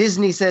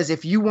Disney says,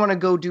 if you want to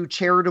go do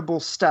charitable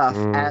stuff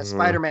as Mhm.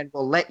 Spider-Man,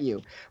 we'll let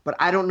you. But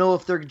I don't know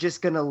if they're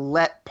just gonna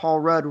let Paul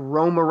Rudd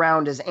roam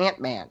around as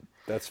Ant-Man.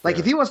 That's Like fair.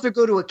 if he wants to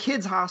go to a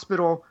kid's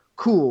hospital,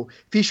 cool.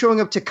 If he's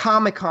showing up to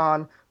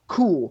Comic-Con,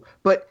 cool.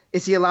 But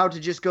is he allowed to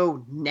just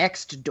go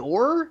next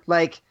door?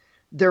 Like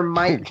there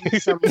might be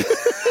some.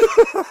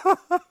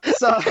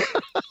 So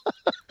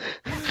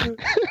I'm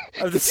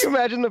Could just you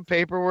imagine the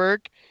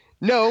paperwork?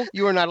 No,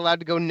 you are not allowed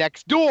to go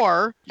next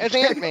door as you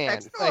can't go Ant-Man.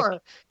 next Like,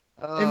 door.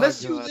 oh,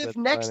 Unless you God, live that's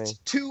next funny.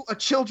 to a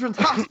children's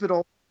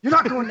hospital, you're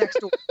not going next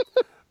door.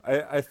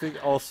 I think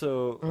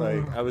also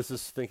like I was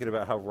just thinking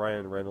about how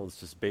Ryan Reynolds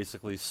just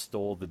basically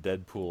stole the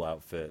Deadpool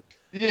outfit.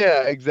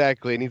 Yeah,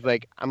 exactly. And he's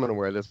like, I'm gonna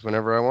wear this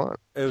whenever I want.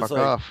 It was Fuck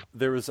like off.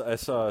 I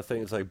saw a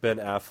thing. It's like Ben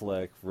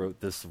Affleck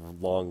wrote this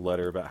long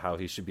letter about how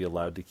he should be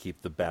allowed to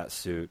keep the bat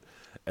suit,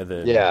 and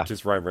then Yeah.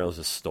 just Ryan Reynolds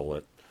just stole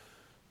it.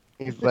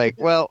 He's like,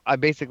 well, I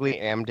basically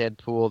am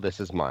Deadpool. This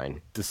is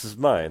mine. This is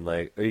mine.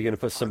 Like, are you gonna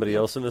put somebody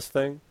else in this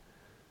thing?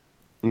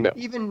 No.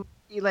 Even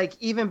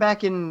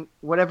back in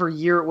whatever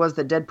year it was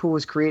that Deadpool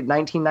was created,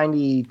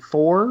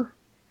 1994.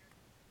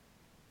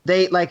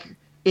 They like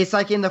it's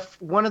like in the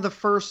one of the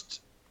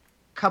first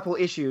couple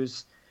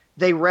issues,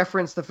 they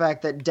reference the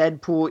fact that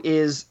Deadpool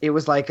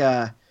was like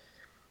a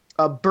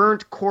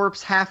burnt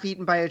corpse half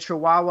eaten by a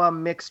chihuahua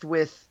mixed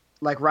with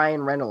like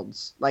Ryan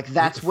Reynolds. Like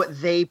that's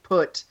what they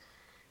put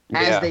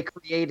as Yeah. they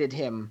created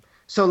him.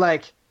 So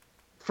like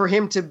for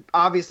him to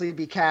obviously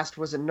be cast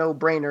was a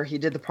no-brainer. He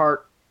did the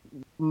part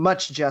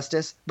much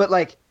justice, but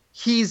like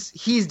he's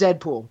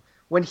Deadpool.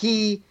 When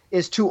he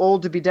is too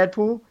old to be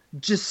Deadpool,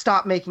 just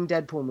stop making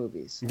Deadpool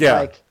movies. Yeah.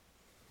 Like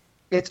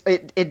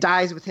it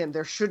dies with him.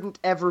 There shouldn't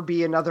ever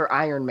be another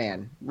Iron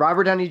Man.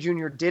 Robert Downey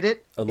Jr. did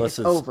it. Unless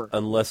it's over.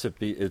 Unless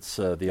it's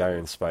the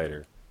Iron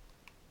Spider.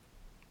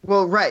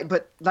 Well, right,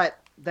 but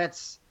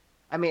that's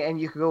I mean,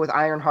 and you could go with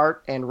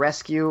Ironheart and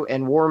Rescue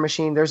and War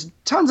Machine. There's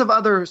tons of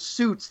other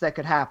suits that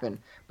could happen,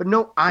 but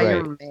no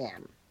Iron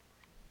Man.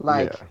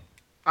 Like Yeah.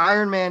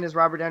 Iron Man is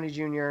Robert Downey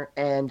Jr.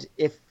 and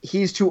if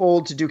he's too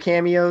old to do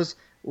cameos,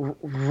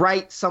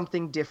 write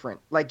something different.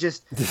 Like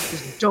just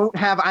don't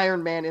have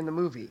Iron Man in the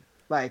movie.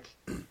 Like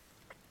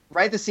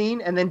write the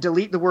scene and then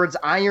delete the words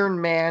Iron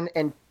Man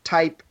and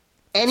type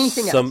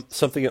anything else.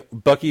 Something.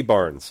 Bucky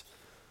Barnes.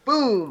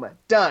 Boom,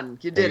 done.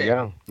 You There did you it.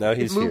 go. Now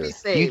he's Movie here.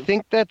 saved. Do you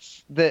think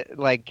that's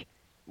like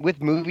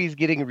with movies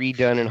getting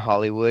redone in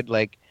Hollywood?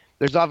 Like,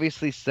 there's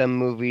obviously some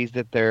movies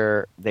that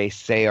they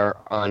say are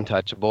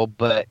untouchable,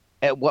 but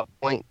at what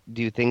point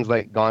do things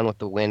like Gone with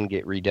the Wind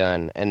get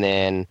redone, and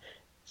then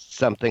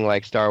something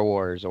like Star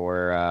Wars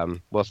or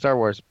Star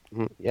Wars?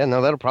 Yeah,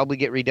 no, that'll probably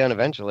get redone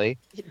eventually.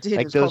 It did.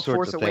 Like It was those called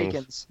sorts Force of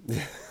things.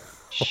 Awakens.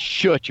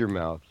 Shut your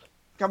mouth.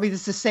 I mean,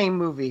 it's the same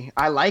movie.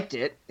 I liked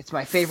it. It's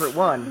my favorite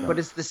one, but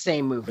it's the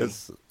same movie.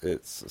 It's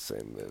the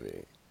same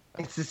movie.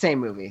 It's the same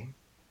movie.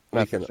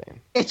 Not the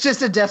same. It's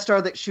just a Death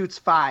Star that shoots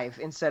 5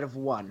 instead of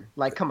 1.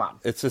 Like, come on.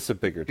 It's just a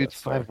bigger Death Shoots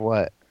Star. 5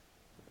 what?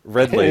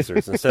 Red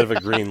lasers instead of a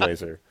green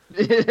laser.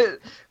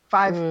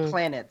 5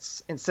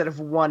 planets instead of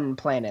 1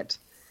 planet.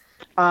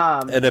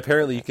 And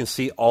apparently you can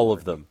see all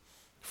of them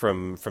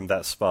from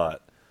that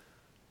spot.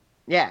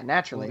 Yeah,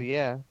 naturally. Well,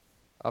 yeah,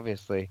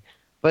 obviously.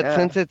 But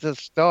since it's a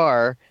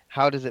star,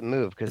 how does it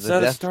move? Because the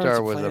Death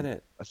Star was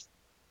planet.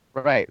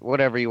 right,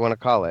 whatever you want to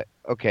call it.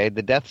 Okay,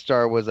 the Death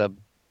Star was a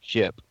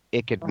ship.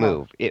 It could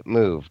move. It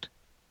moved.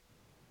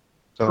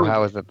 So Prove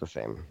how it. is that the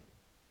same?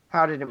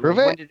 How did it move? Prove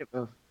it? When did it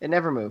move? It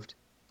never moved.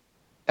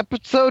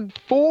 Episode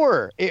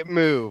 4, it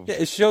moved. Yeah,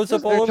 it shows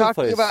up They're all over the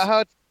talking place. about how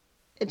it's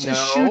It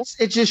just No. shoots.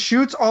 It just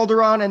shoots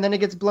Alderaan and then it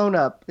gets blown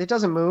up. It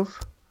doesn't move.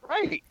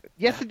 right.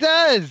 Yes, it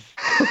does.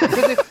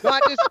 Because it's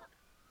not just.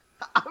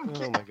 I'm Oh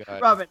kidding. my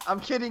god. Robin, I'm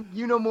kidding.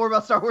 You know more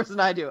about Star Wars than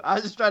I do. I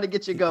was just trying to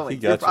get you going. He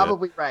got You're you.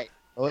 probably right.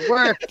 Well, it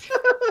worked.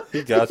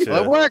 He got you.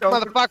 Well, it worked,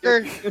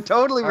 motherfucker. You're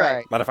totally All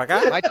right. right.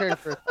 Motherfucker. My turn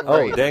for a Oh,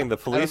 story. dang, the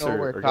I police don't know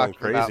what are we're going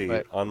talking about, crazy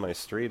but- on my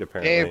street,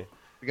 apparently. Dave,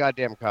 the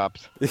goddamn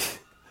cops.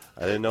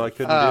 I didn't know I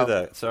couldn't do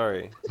that.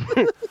 Sorry.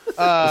 This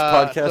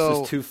Uh,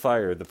 podcast is too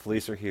fired. The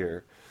police are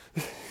here.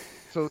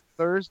 So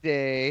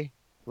Thursday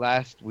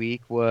last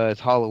week was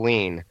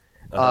Halloween.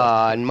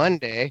 Uh-huh. On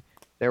Monday,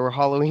 there were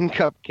Halloween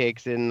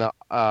cupcakes in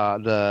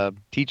the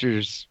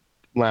teachers'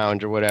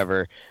 lounge or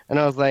whatever, and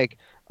I was like,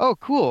 "Oh,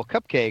 cool,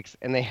 cupcakes!"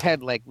 And they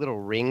had like little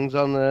rings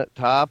on the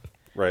top,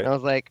 Right. and I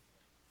was like,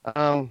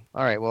 all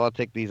right, well, I'll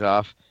take these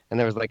off." And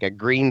there was like a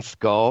green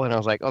skull, and I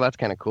was like, "Oh, that's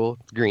kind of cool.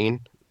 It's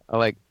green. I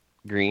like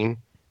green."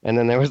 And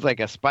then there was like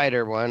a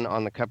spider one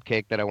on the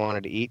cupcake that I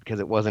wanted to eat because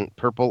it wasn't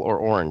purple or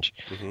orange.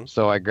 Mhm.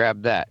 So I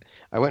grabbed that.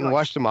 I went and Nice.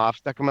 washed them off,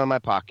 stuck them in my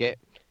pocket.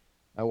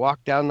 I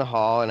walked down the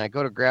hall and I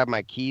go to grab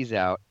my keys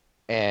out.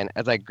 And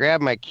as I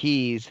grab my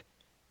keys,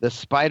 the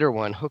spider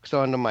one hooks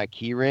onto my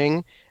key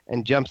ring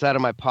and jumps out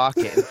of my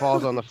pocket and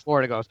falls on the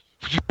floor and it goes,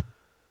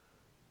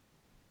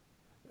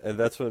 And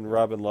that's when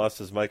Robin lost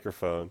his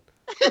microphone.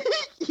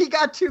 He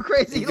got too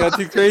crazy. He got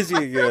too crazy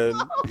again.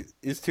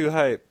 He's too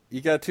hype.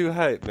 You got too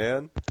hype,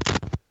 man.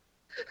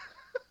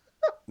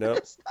 Nope.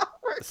 It's not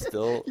working.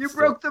 Still. You still-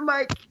 broke the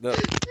mic. No.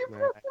 You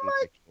broke the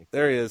mic.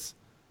 There he is.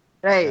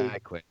 Hey. I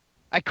quit.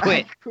 I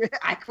quit.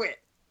 I quit.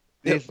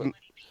 This-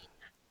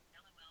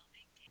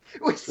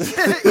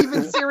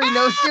 Even Siri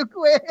knows you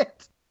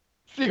quit.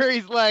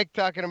 Siri's like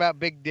talking about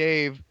Big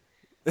Dave.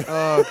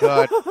 Oh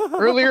god.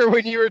 Earlier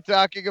when you were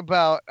talking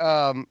about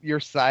your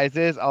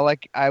sizes,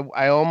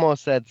 I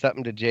almost said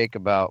something to Jake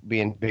about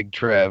being Big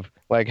Trev.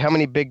 Like how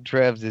many Big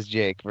Trevs is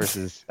Jake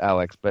versus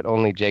Alex? But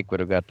only Jake would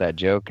have got that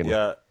joke, and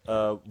Yeah.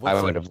 I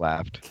would have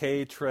laughed.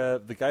 K.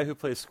 Trev, the guy who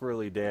plays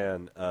Squirrely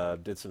Dan,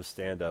 did some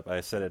stand-up.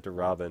 I sent it to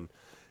Robin.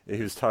 He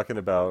was talking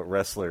about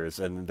wrestlers,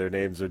 and their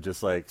names are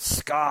just like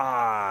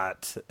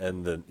Scott,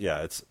 and then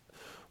it's.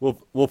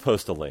 We'll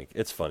post a link.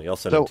 It's funny. I'll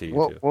send So it to you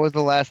what too. was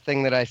the last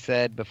thing that I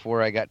said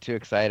before I got too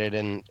excited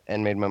and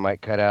made my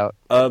mic cut out?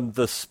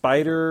 The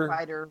spider.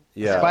 Spider.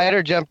 Yeah.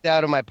 Spider jumped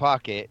out of my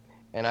pocket,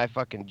 and I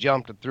fucking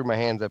jumped and threw my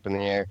hands up in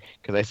the air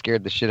because I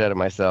scared the shit out of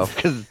myself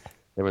because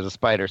there was a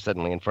spider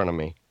suddenly in front of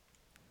me.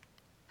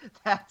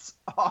 That's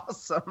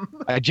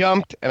awesome. I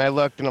jumped and I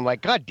looked and I'm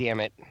like, God damn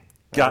it!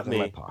 Got That was in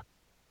my me. pocket.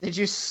 Did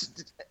you?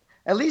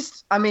 At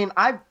least, I mean,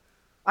 I'm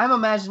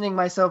imagining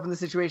myself in the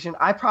situation.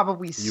 I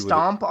probably You would-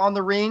 stomp on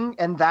the ring,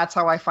 and that's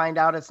how I find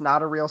out it's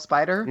not a real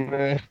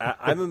spider.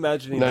 I'm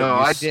imagining No, that you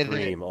I did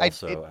scream it.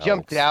 also. It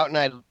jumped Alex.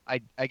 out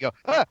and I go,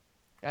 ah!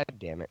 God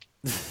damn it!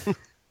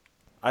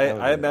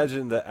 I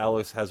imagine that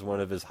Alex has one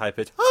of his high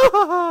pitched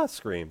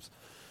screams.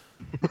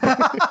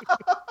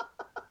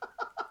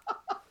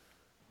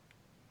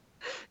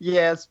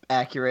 Yes,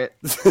 accurate.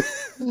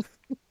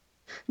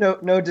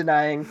 No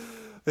denying.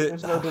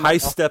 There's no High denial.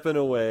 stepping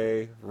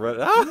away. Run,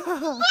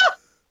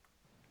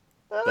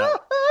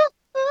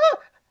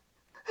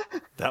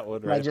 that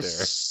one right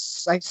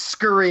I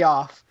scurry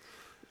off.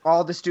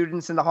 All the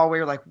students in the hallway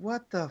are like,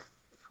 "What the there.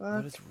 fuck?"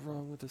 What is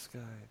wrong with this guy?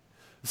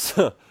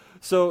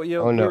 So you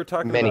know, Oh no, we were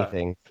talking many about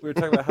things. we were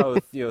talking about how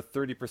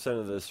 30%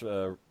 of this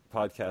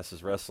podcast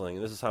is wrestling,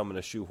 and this is how I'm going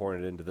to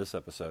shoehorn it into this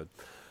episode.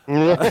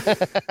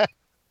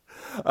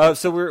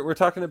 So we're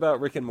talking about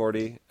Rick and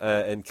Morty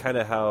and kind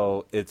of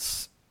how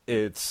its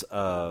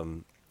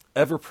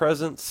ever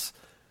presence,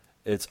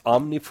 its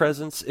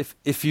omnipresence,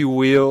 if you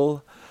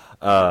will,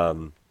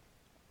 kind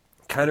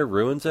of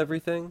ruins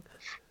everything.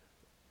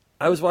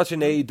 I was watching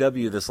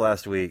AEW this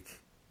last week,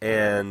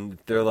 and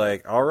they're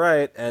like, "All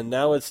right, and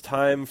now it's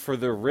time for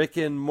the Rick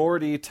and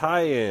Morty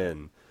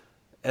tie-in,"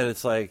 and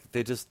it's like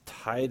they just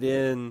tied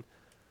in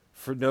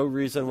for no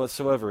reason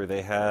whatsoever.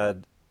 They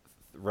had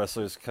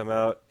wrestlers come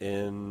out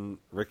in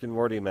Rick and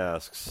Morty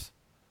masks.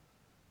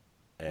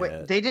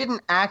 Wait, they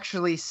didn't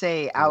actually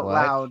say out What?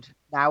 loud.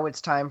 Now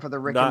it's time for the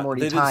Rick and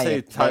Morty They didn't tie-in.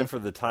 say time for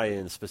the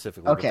tie-in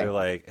specifically, Okay. but they're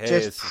like, "Hey,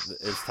 Just-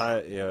 it's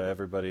time.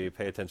 Everybody,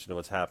 pay attention to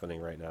what's happening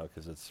right now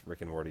because it's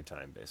Rick and Morty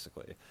time,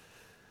 basically."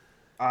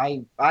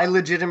 I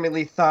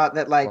legitimately thought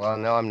that like Well,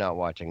 no, I'm not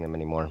watching them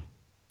anymore.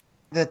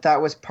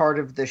 that was part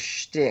of the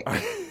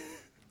shtick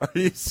Are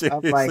you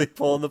of seriously like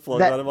pulling the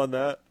plug on that him on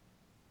that?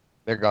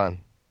 They're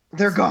gone.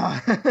 they're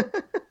gone.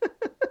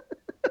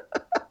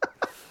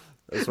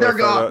 That's why I They're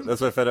found out. gone.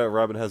 That's why I found out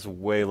Robin has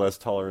way less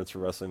tolerance for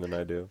wrestling than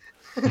I do.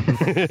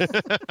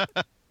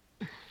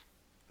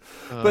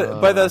 But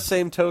by that Uh,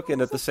 same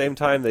token, at the same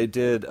time, they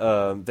did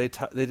they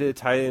did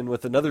tie in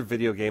with another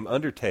video game,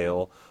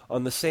 Undertale,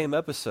 on the same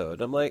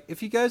episode. I'm like,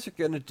 if you guys are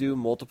going to do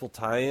multiple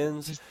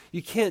tie-ins, just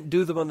you can't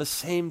do them on the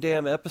same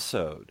damn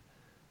episode.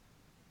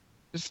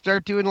 just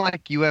start doing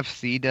like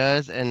UFC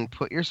does and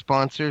put your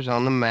sponsors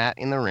on the mat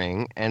in the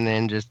ring and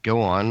then just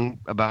go on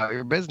about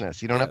your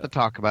business. You don't have Yeah, to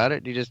talk about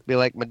it. You just be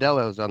like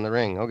Modelo's on the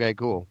ring. Okay,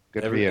 cool.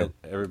 Good for you.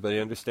 everybody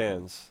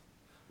understands.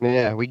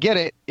 Yeah, we get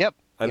it. Yep.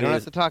 I You don't mean,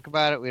 have to talk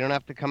about it. We don't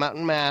have to come out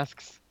in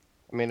masks.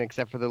 I mean,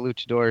 except for the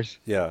luchadors.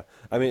 yeah,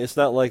 I mean, it's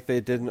not like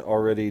they didn't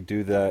already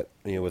do that,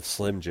 with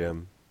Slim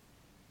Jim.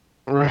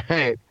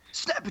 Right.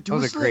 Snap it That to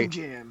a was a Slim great.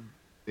 Jim.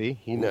 See,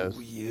 he Oh knows.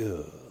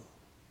 yeah.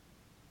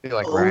 I feel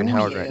like Ryan Oh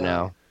Howard right yeah.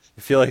 now.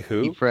 You feel like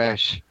Eat who?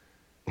 fresh.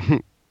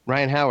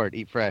 Ryan Howard,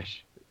 eat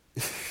fresh.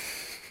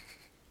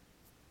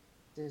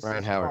 This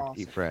Ryan is Howard, awesome.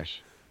 eat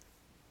fresh.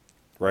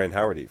 Ryan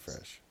Howard eat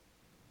fresh.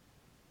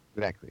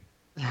 Exactly.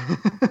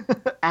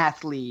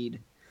 Athlete.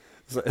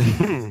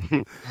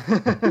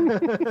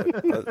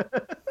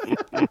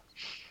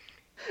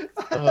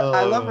 Uh,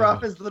 I love Oh.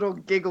 Rafa's little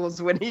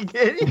giggles when he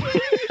get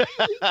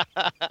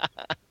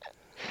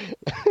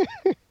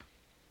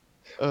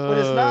when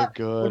it's Oh not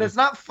when god. it's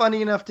not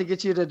funny enough to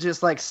get you to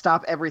just like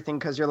stop everything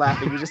because you're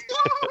laughing. You just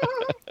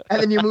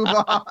and then you move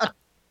on.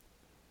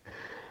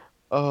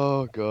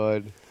 Oh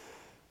god.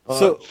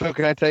 so So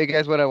can I tell you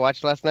guys what I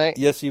watched last night?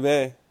 yes, you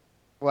may.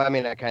 Well, I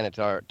mean, I kind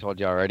of told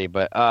you already,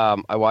 but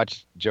I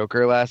watched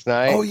Joker last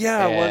Oh night,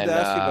 yeah, I wanted to and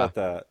ask you about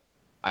that.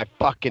 I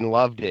fucking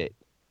loved it.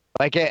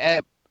 Like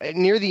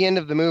near the end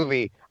of the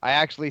movie, I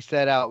actually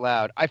said out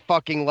loud, "I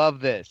fucking love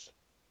this,"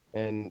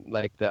 and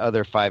like the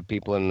other five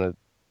people in the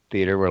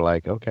theater were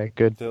like, "Okay,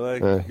 good, They're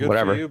like, good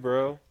for whatever." you,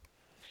 bro.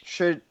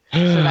 Should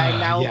I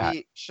now Yeah.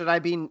 be should I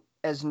be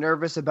as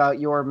nervous about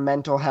your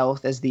mental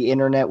health as the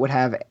internet would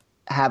have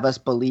us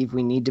believe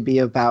we need to be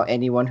about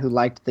anyone who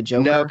liked the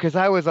No, Joker? because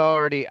I was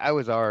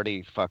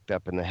already fucked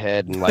up in the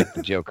head and like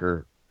the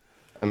Joker.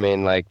 I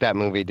mean, like that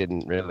movie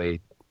didn't really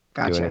do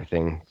Gotcha.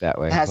 anything that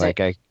It way. hasn't Like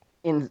I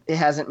it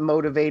hasn't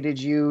motivated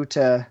you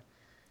to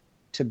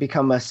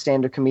become a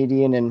stand-up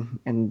comedian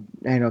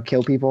and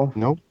kill people.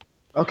 Nope.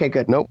 Okay,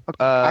 good. Nope.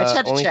 Okay. I just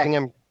had to Only thing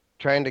check. I'm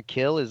trying to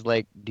kill is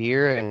like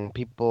deer and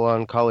people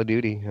on Call of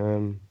Duty.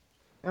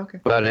 Okay.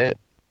 About it.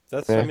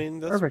 I Yeah.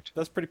 mean, Perfect.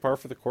 that's pretty par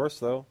for the course,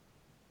 though.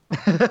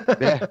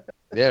 Yeah.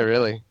 Yeah,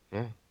 really.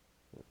 Yeah.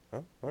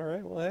 Oh, all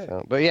right, well, hey.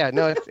 So, but yeah,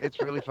 no,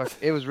 it's really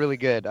it was really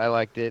good. I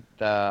liked it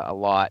a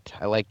lot.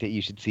 I liked it.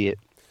 You should see it.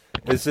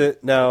 Is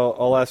it now?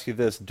 I'll ask you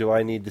this: do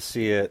I need to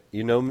see it?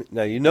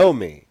 Now you know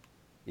me.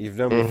 You've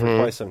known me for Mm-hmm.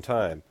 quite some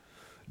time.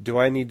 Do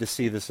I need to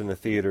see this in the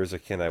theaters, or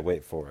can I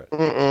wait for it?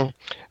 Mm-mm.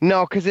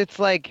 No, because it's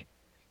like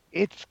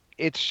it's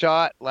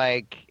shot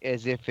like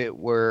as if it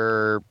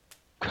were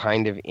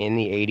kind of in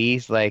the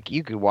 80s. Like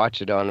you could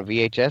watch it on a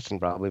VHS and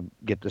probably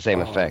get the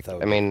same Oh, effect. that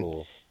I would be mean,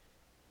 cool.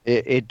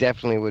 it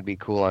definitely would be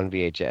cool on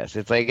VHS.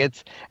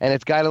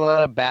 It's got a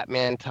lot of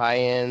Batman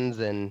tie-ins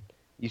and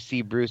you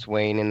see Bruce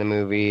Wayne in the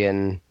movie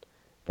and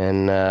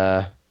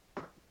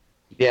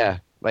yeah,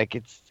 like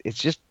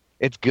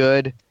it's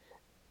good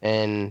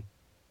and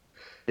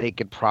they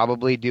could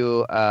probably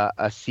do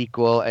a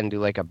sequel and do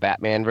like a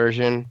Batman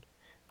version,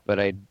 but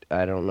I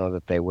don't know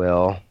that they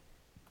will.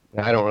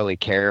 I don't really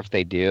care if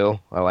they do.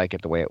 I like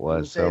it the way it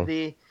was. Say So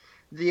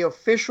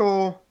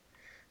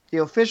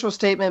the official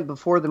statement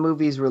before the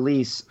movie's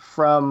release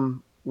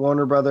from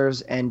Warner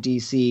Brothers and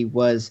DC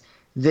was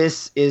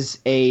this is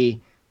a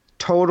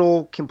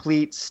total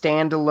complete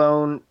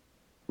standalone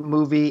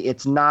movie.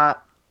 It's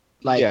not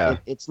yeah,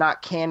 it's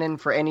not canon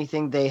for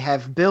anything they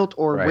have built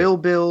or right. will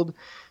build.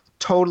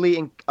 Totally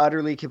and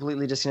utterly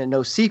completely disconnected.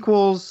 No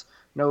sequels,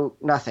 no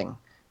nothing.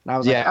 And I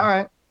was like, all Yeah.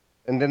 right,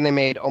 And then they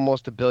made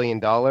almost $1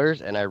 billion,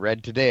 and I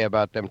read today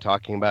about them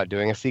talking about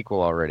doing a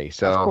sequel already.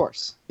 of So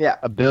course. Yeah.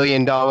 $1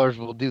 billion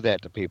will do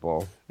that to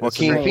people. It's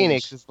a Joaquin new.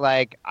 Phoenix Strange. is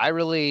like, I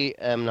really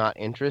am not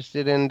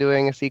interested in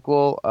doing a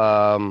sequel.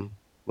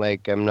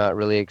 Like I'm not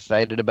really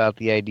excited about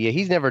the idea.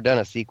 He's never done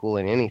a sequel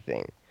in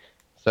anything.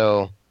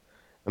 So,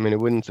 I mean, it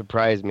wouldn't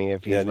surprise me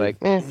if Yeah, he's dude. like,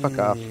 fuck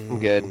off. I'm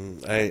good.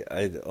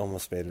 I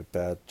almost made a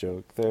bad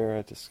joke there.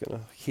 I'm just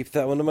gonna keep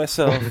that one to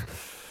myself.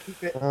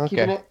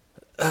 Okay.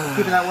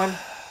 Keeping that one.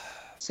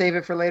 Save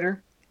it for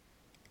later.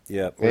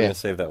 Yeah, we're Yeah. gonna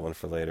save that one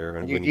for later,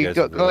 and You when you you guys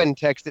go review ahead and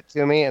text it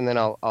to me, and then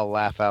I'll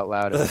laugh out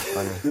loud if it's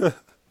funny.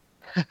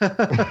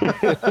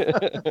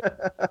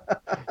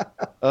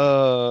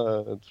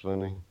 Oh, that's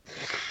funny.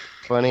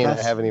 Funny, and I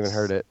That's haven't even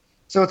heard it.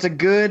 so it's a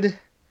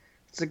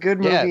good Yeah,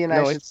 movie and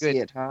I no, should it's see good.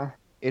 it, huh?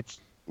 It's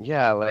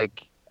yeah,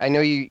 like I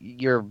know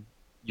you're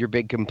your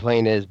big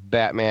complaint is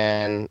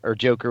Batman or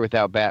Joker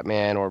without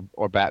Batman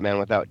or Batman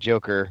without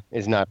Joker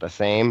is not the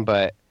same,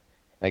 but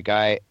like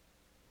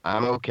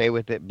I'm okay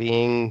with it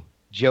being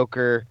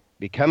Joker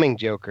becoming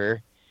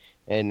Joker,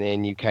 and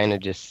then you kind of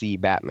just see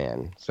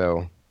Batman.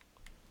 So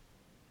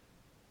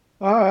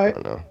All I right.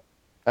 don't know.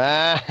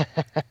 Ah,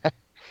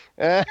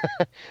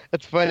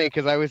 that's funny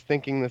because I was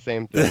thinking the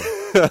same thing.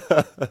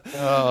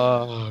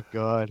 Oh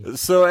God.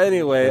 So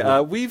anyway,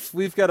 Funny.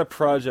 we've got a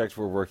project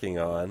we're working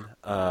on,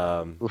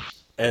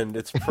 Oof. and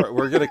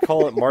we're gonna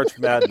call it March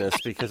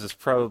Madness because it's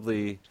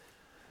probably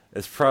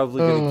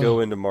gonna go Oh,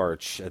 into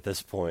March at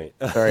this point.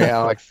 sorry,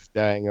 Alex is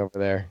dying over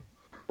there.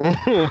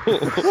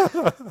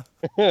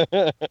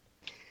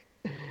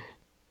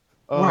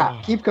 Wow.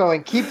 Oh, Keep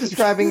going. Keep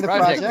describing the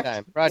project project.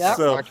 time. Project Yep.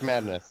 So, March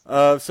Madness.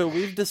 so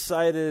we've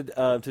decided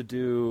to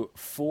do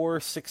four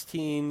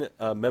 16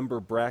 member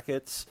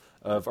brackets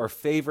of our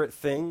favorite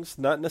things,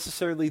 not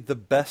necessarily the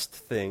best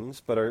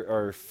things, but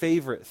our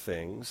favorite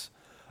things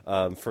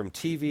from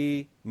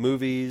TV,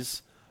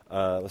 movies.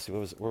 Let's see,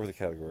 what were the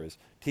categories?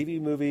 TV,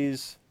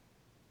 movies,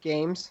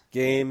 Games.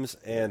 games,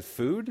 and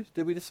food.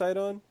 Did we decide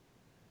on?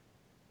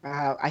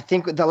 I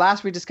think the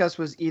last we discussed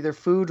was either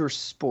food or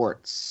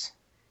sports.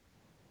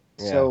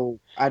 Yeah. So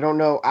I don't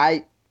know.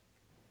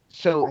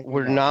 So I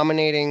we're give up.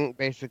 nominating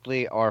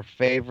basically our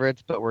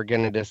favorites, but we're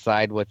going to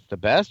decide what's the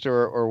best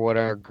or what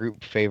our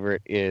group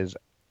favorite is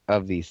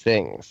of these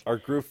things. Our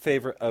group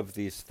favorite of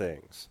these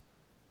things.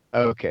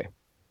 Okay.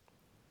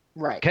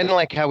 Right. Kind of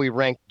like how we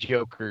ranked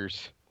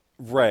Jokers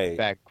Right.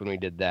 back when we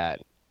did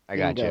that. I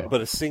gotcha. Bingo.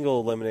 But a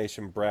single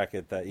elimination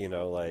bracket that,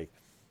 like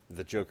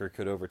the Joker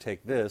could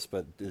overtake this,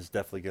 but is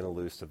definitely going to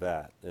lose to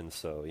that. And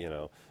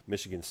so,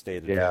 Michigan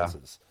State Yeah.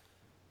 advances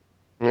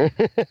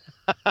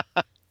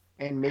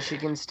And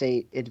Michigan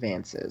State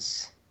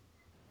advances.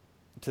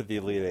 to the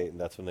Elite Eight, and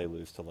that's when they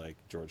lose to like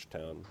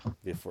Georgetown,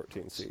 the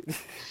 14 seed.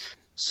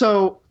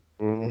 So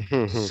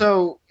Mhm.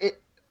 so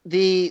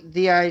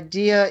the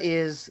idea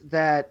is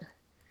that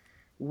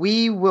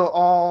we will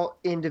all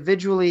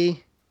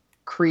individually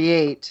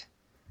create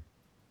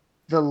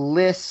the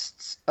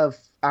lists of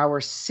our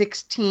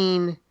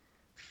 16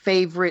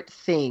 favorite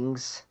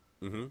things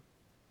hmm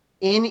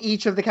in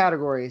each of the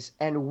categories,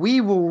 and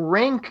we will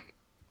rank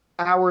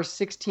our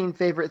 16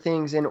 favorite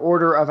things in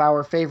order of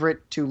our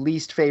favorite to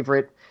least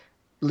favorite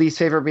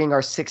being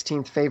our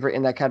 16th favorite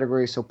in that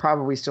category, so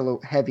probably still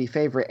a heavy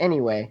favorite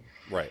anyway.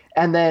 Right.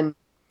 And then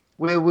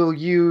we will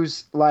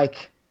use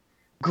like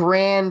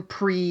Grand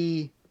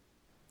Prix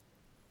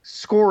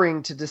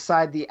scoring to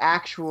decide the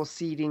actual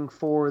seeding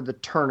for the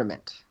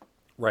tournament.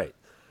 Right.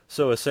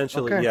 So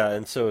essentially, Okay. yeah.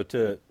 And so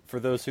for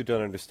those who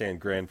don't understand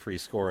Grand Prix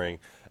scoring,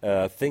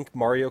 think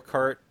Mario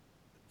Kart.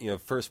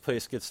 First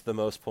place gets the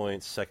most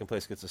points, second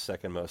place gets the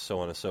second most, so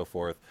on and so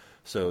forth.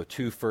 So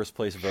two first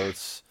place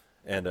votes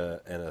and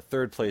a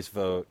third place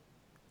vote,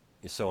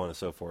 so on and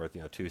so forth.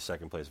 Two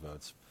second place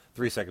votes,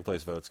 three second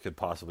place votes could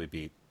possibly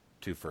beat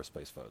two first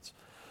place votes,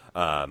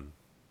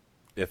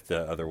 if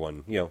the other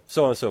one,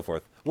 so on and so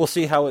forth. We'll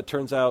see how it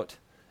turns out.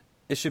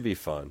 It should be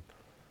fun.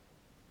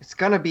 It's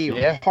going to be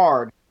Yeah.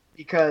 hard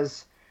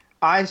because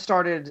I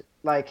started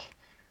like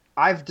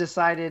I've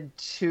decided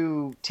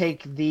to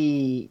take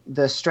the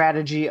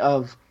strategy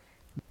of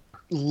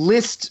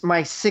list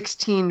my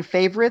 16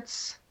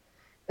 favorites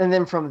and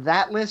then from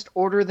that list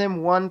order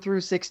them 1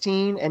 through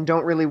 16 and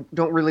don't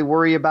really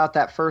worry about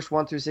that first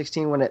 1 through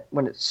 16 when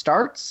it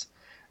starts.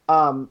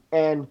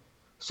 And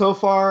so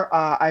far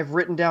I've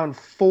written down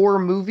 4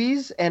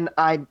 movies and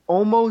I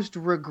almost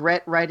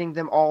regret writing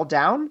them all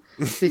down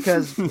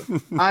because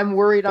I'm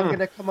worried I'm going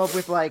to come up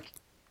with like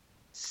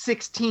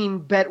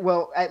 16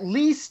 at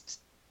least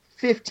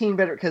 15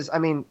 better because I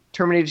mean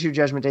Terminator 2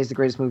 Judgment Day is the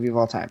greatest movie of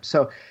all time.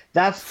 So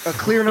that's a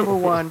clear number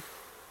 1.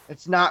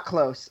 It's not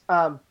close.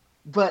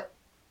 But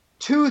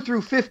 2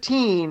 through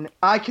 15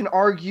 I can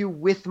argue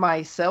with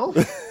myself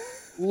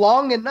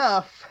long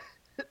enough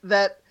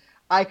that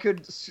I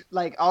could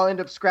I'll end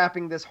up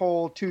scrapping this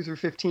whole 2 through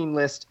 15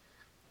 list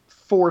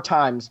 4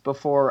 times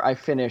before I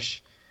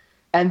finish.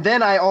 And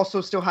then I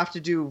also still have to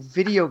do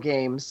video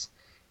games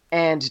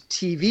and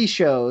TV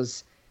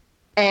shows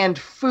and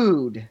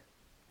food.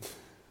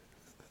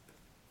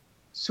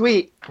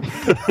 Sweet.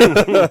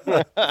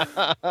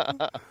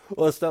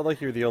 Well, it's not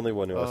like you're the only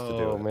one who has to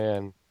do Oh it.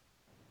 man.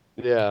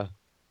 Yeah.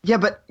 Yeah,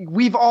 but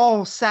we've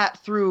all sat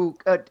through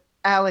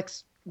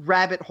Alex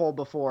rabbit hole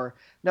before.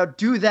 Now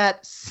do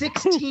that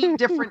 16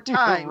 different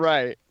times,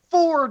 Right.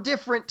 4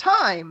 different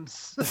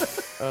times.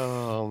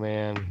 Oh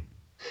man.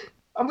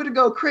 I'm going to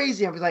go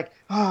crazy. I'll be like,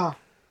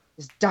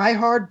 is Die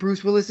Hard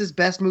Bruce Willis's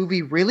best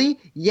movie? Really?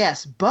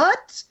 Yes,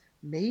 but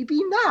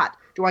maybe not.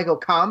 Do I go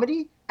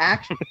comedy?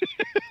 Action?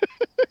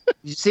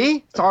 You see?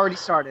 It's already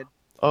started.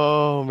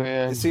 Oh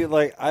man. You see,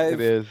 like It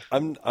is.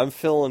 I'm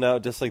filling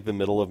out just like the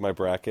middle of my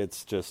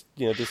brackets, just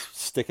just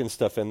sticking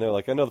stuff in there.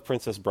 Like I know the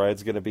Princess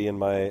Bride's gonna be in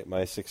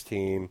my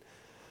 16,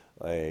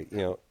 like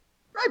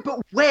Right,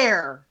 but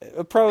where?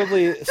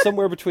 probably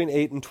somewhere between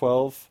 8 and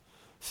 12.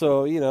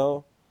 So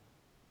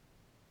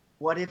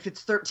What if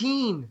it's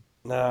 13?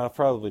 Nah,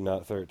 probably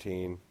not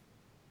 13.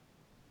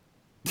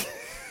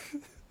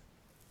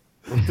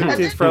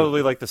 13's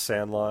probably like The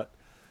Sandlot.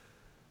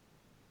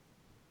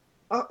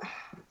 Oh,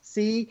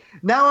 see,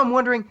 now I'm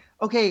wondering.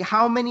 Okay,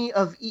 how many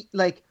of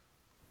like?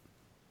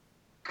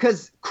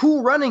 Because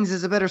Cool Runnings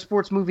is a better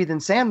sports movie than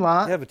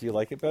Sandlot. Yeah, but do you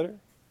like it better?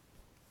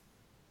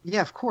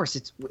 Yeah, of course.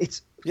 It's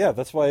Yeah,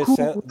 that's why Cool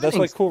that's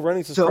why Runnings. Cool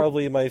Runnings is So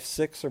probably my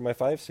 6 or my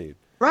 5 seed.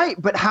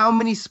 right, but how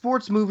many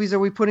sports movies are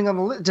we putting on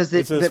the list? Does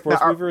Is it it a that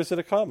sports are, movie or is it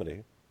a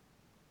comedy?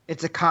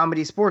 it's a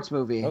comedy sports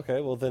movie? Okay,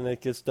 well then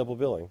it gets double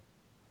billing,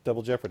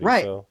 double jeopardy.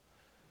 Right. So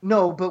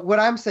No, but what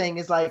I'm saying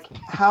is like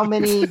how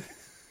many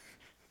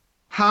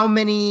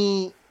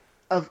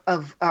of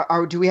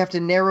are do we have to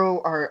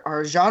narrow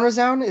our genres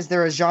down? Is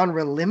there a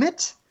genre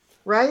limit?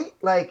 Right?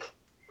 Like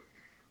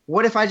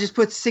what if I just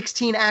put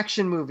 16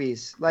 action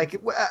movies? Like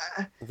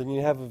then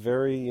you have a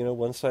very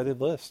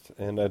one-sided list,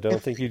 and I don't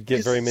if think you'd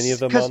get very many of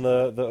them on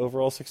because the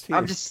overall I'm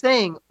 16. just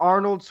saying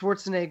Arnold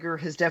Schwarzenegger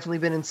has definitely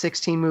been in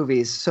 16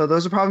 movies. So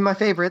those are probably my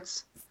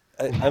favorites.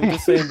 I'm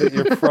just saying that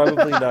you're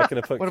probably not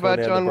going to put What about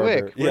Conan the John Wick?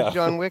 Barber. Where's Yeah.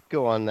 John Wick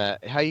go on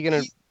that? How you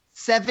gonna? He's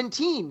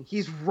 17.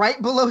 He's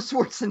right below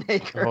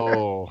Schwarzenegger.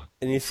 Oh,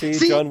 And you see,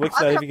 See, John Wick's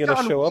I not have even going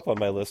to John show Wick. up on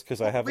my list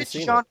because I haven't Which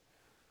seen John it.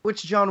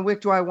 which John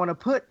Wick do I want to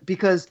put?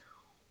 Because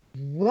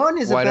one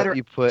is a why don't better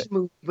you put? action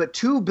movie, but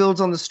two builds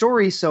on the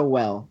story so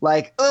well.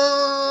 Like,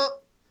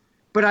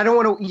 but I don't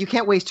want to. You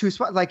can't waste two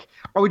spots. Like,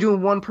 are we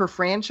doing one per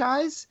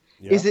franchise?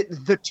 Yeah. Is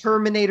it the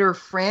Terminator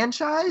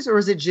franchise, or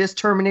is it just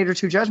Terminator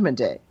 2 Judgment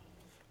Day?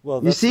 Well,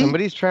 You that's see?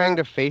 Somebody's trying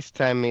to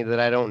FaceTime me that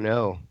I don't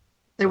know.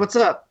 Hey, what's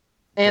up?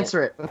 don't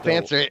Answer it. Let's don't.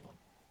 answer it.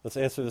 Let's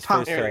answer this Here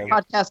we FaceTime. go.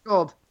 Podcast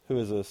Gold. Who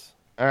is this?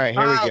 All right,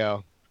 here we Hi.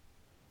 go.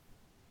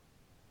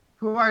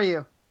 Who are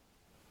you?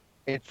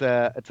 It's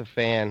a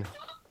fan. Is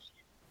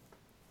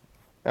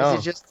Oh,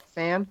 it just a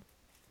fan?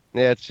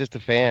 yeah, it's just a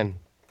fan.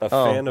 A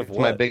Oh, fan of it's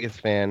my what?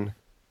 biggest fan.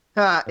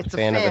 It's a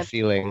Fan of fan. a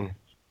ceiling.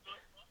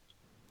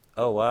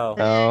 Oh wow.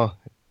 Oh,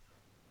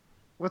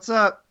 What's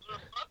up?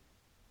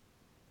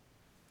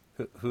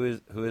 Who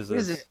is Who this?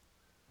 is it?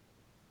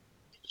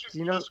 Do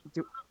you know?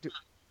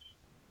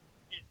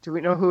 Do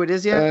we know who it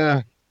is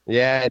yet?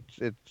 yeah,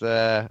 it's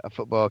a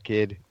football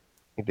kid.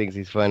 He thinks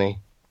he's funny.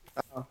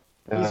 Oh.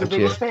 He's Don't your you?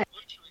 biggest fan.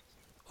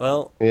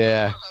 Well,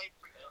 Yeah.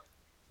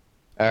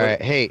 All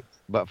right. Hey,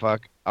 butt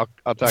fuck. I'll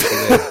talk to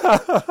you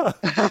later.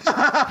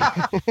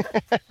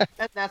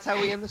 And that's how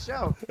we end the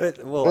show.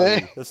 well, I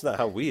mean, that's not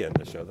how we end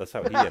the show. That's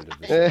how he ended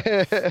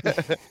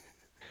the show.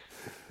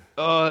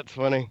 Oh, that's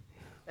funny.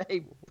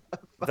 Hey,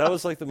 That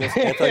was like the most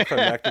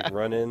anticlimactic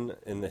run-in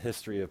in the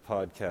history of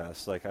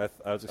podcasts. Like I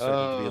was expecting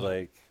it to be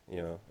like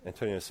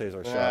Antonio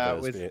Cesar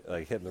Chavez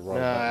like hitting the wrong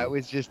No, button. it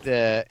was just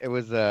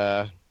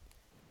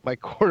my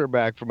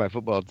quarterback for my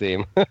football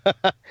team.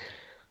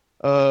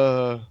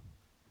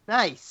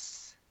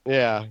 nice.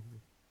 Yeah.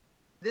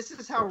 This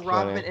is how That's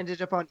Rodman funny.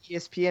 ended up on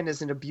ESPN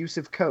as an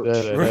abusive coach.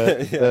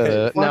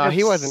 Yeah. No, What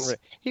he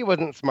if-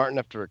 wasn't smart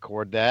enough to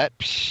record that.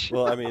 Psh.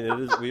 Well, I mean, it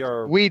is. We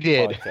are. We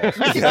did.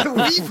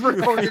 podcast. We've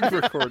recorded it.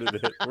 We've recorded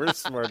it. We're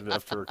smart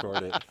enough to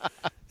record it.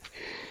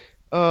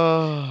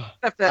 Oh,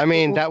 Have to- I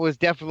mean, that was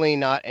definitely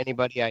not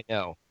anybody I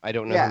know. I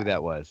don't know Yeah. who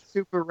that was.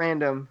 super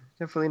random.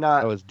 Definitely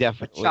not. That was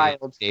definitely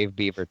child. Dave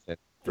Beaverton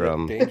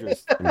from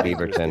dangerous, dangerous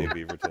Beaverton.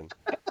 Dave Beaverton.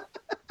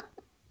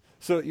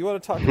 So you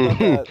want to talk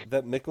about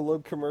that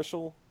Michelob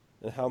commercial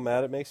and how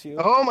mad it makes you?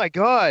 Oh my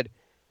God.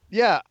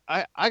 Yeah,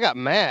 I got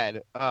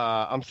mad.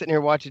 I'm sitting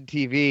here watching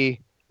TV.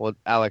 Well,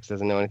 Alex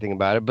doesn't know anything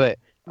about it, but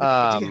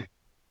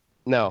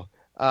no.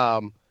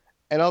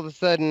 And all of a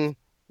sudden,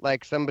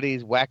 like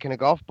somebody's whacking a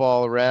golf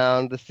ball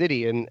around the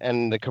city,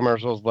 and the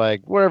commercial's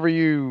like, wherever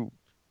you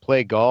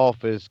play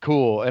golf is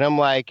cool. And I'm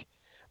like,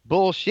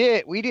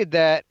 bullshit. We did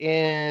that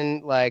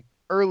in like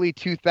early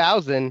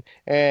 2000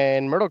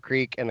 in Myrtle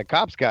Creek, and the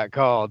cops got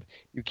called.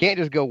 You can't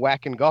just go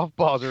whacking golf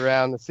balls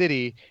around the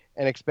city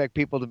and expect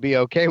people to be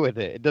okay with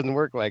it. It doesn't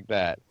work like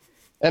that.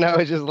 And I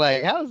was just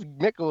like, how's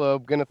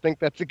Michelob going to think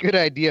that's a good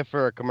idea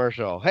for a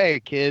commercial? Hey,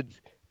 kids,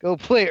 go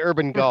play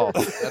urban golf.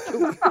 That's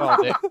what we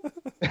called it.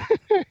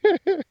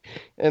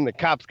 And the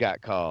cops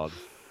got called.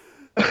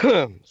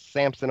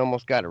 Samson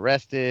almost got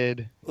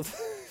arrested.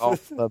 All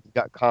clubs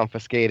got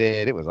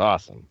confiscated. It was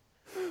awesome.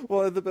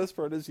 Well, the best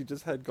part is you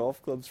just had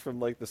golf clubs from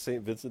like the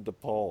St. Vincent de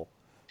Paul.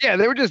 Yeah,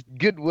 they were just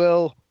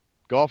Goodwill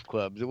golf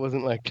clubs. It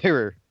wasn't like they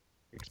were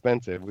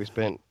expensive. We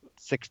spent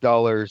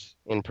 $6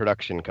 in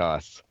production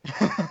costs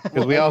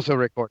because we also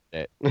recorded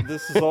it.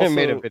 This is and also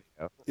made a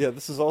video. Yeah,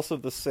 this is also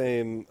the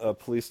same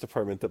police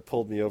department that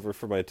pulled me over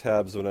for my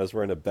tabs when I was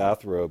wearing a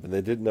bathrobe, and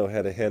they didn't know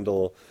how to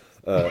handle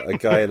a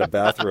guy in a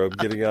bathrobe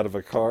getting out of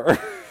a car.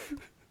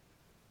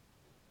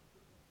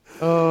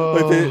 Oh,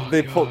 Like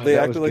they God, pulled, they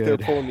that acted was like they were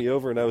good. pulling me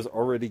over, and I was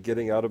already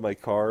getting out of my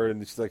car,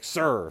 and she's like,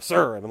 "Sir,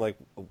 sir," and I'm like,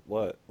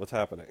 "What? What's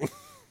happening?"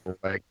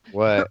 Like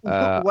what? What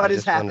I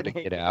is just wanted to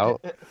happening? get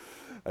out.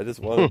 I just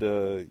wanted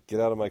to get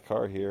out of my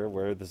car here,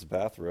 wear this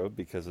bathrobe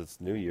because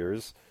it's New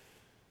Year's.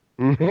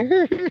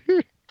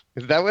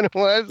 Is that when it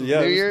was? Yeah,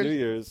 New it was Year's? New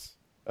Year's.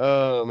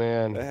 Oh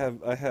man.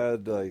 I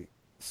had like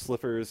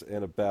slippers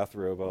and a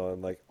bathrobe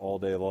on like all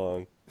day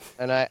long.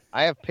 And I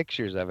have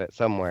pictures of it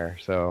somewhere,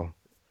 so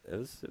It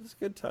was a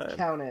good time.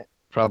 Count it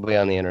probably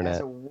on the as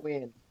internet. a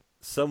win.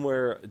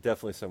 Somewhere,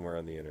 definitely somewhere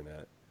on the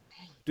internet.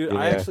 Dude,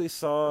 I Yeah. actually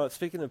saw,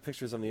 speaking of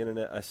pictures on the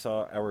internet, I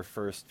saw our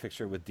first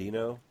picture with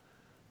Dino,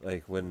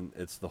 like when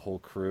it's the whole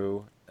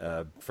crew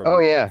Oh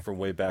yeah. from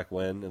way back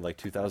when in like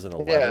Yeah.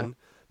 2011.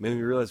 Made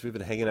me realize we've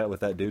been hanging out with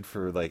that dude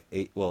for like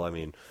eight, well, I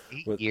mean,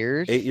 Eight with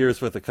years? 8 years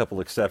with a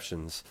couple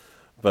exceptions.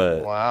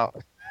 But Wow.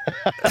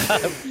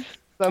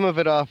 Some of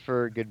it off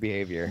for good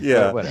behavior.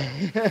 yeah, But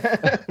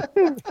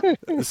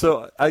whatever.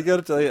 so I got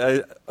to tell you,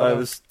 I Uh,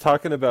 was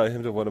talking about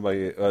him to one of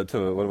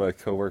my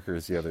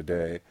coworkers the other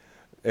day,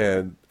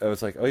 and I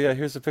was like, "Oh yeah,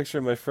 here's a picture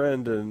of my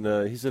friend, and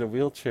he's in a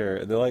wheelchair."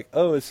 And they're like,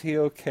 "Oh, is he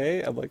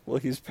okay?" I'm like, "Well,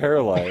 he's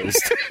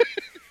paralyzed."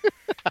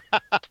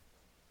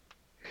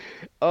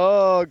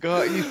 Oh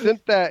God, you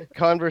sent that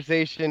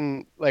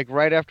conversation like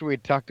right after we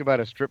talked about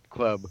a strip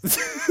club.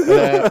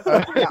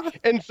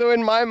 And so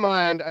in my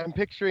mind, I'm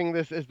picturing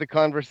this as the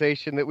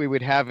conversation that we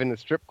would have in the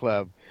strip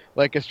club.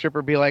 Like a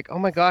stripper be like, "Oh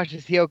my gosh,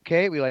 is he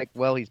okay?" We like,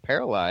 "Well, he's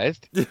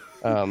paralyzed."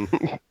 Um,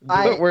 but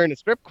I we're in a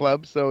strip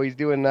club, so he's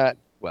doing that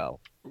well.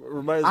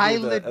 Reminds me I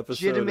of that episode of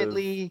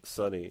legitimately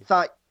Sunny.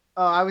 thought.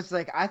 Oh, I was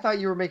like, I thought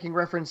you were making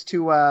reference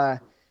to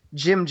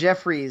Jim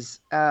Jeffries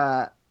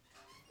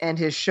and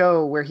his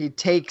show where he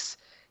takes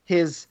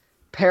his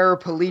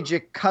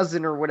paraplegic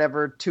cousin or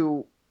whatever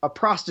to a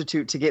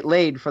prostitute to get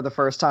laid for the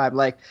first time.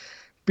 Like,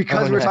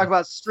 because Oh, we were nice. talking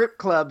about strip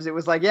clubs, it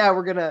was like, yeah,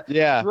 we're gonna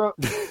Yeah.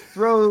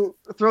 throw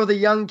the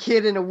young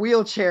kid in a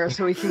wheelchair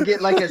so he can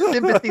get like a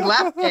sympathy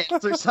lap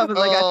dance or something.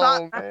 Like, I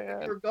thought Oh that's where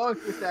man. you were going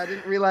with that. I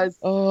didn't realize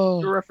you Oh,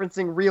 were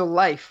referencing real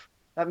life.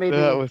 That made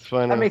that me. was That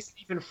funny. makes it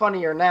even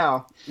funnier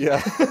now.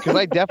 Yeah. Because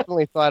I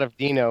definitely thought of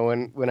Dino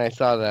when I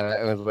saw that.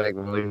 I was like,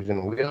 well, he's in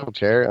a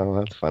wheelchair. Oh,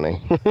 that's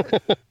funny.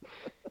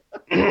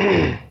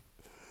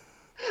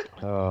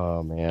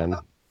 Oh man.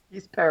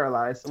 He's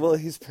paralyzed. Well,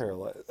 he's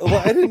paralyzed. Well,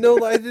 I didn't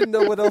know. I didn't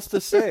know what else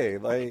to say.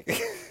 Like,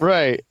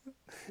 Right.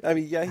 I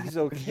mean, yeah, he's Is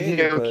okay,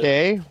 he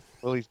okay?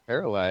 Well, he's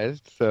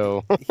paralyzed,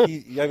 so but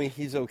I mean,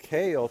 he's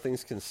okay, all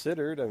things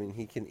considered. I mean,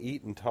 he can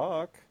eat and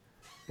talk.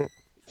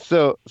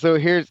 so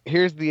here's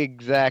the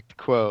exact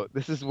quote.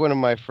 This is one of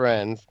my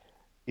friends.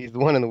 He's the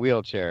one in the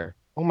wheelchair.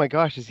 Oh my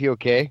gosh, is he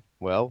okay?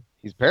 Well,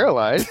 he's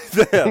paralyzed.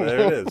 Yeah, there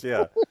it is.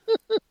 Yeah.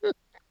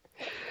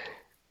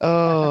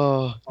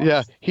 Oh,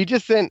 yeah. He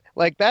just sent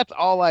like that's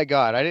all I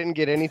got. I didn't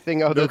get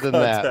anything other No than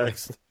that.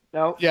 context.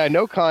 No. Yeah,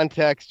 no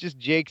context, just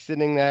Jake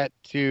sending that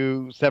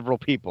to several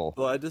people.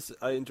 Well,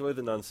 I enjoy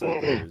the non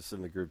sequiturs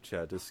in the group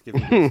chat. Just give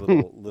me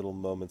those little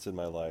moments in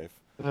my life.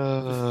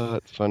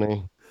 That's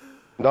funny.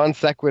 Non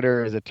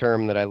sequitur is a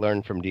term that I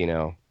learned from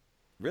Dino.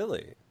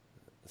 Really,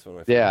 that's one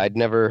of my Yeah, favorite. I'd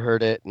never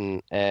heard it,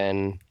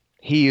 and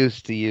he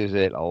used to use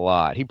it a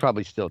lot. He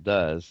probably still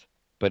does,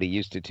 but he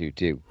used to too.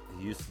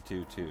 He used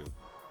to too.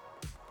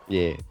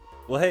 Yeah.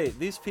 Well, hey,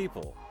 these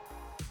people,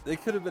 they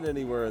could have been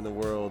anywhere in the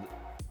world,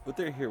 but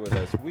they're here with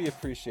us. We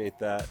appreciate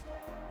that.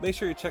 Make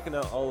sure you're checking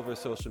out all of our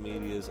social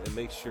medias and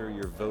make sure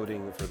you're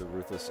voting for the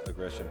Ruthless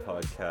Aggression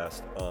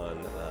podcast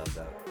on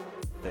that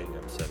thing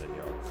I'm sending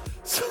y'all.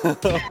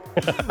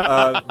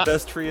 So,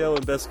 best trio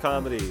and best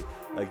comedy.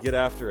 Get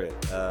after it.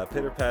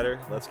 Pitter patter.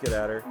 Let's get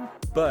at her.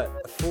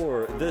 But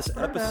for this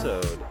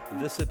episode,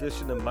 this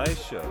edition of my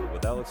show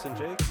with Alex and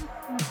Jake,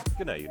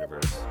 good night,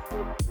 universe.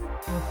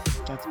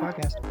 That's the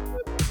podcast.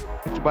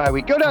 It's a bye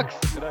week. Go Ducks!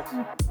 Good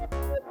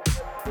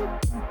night.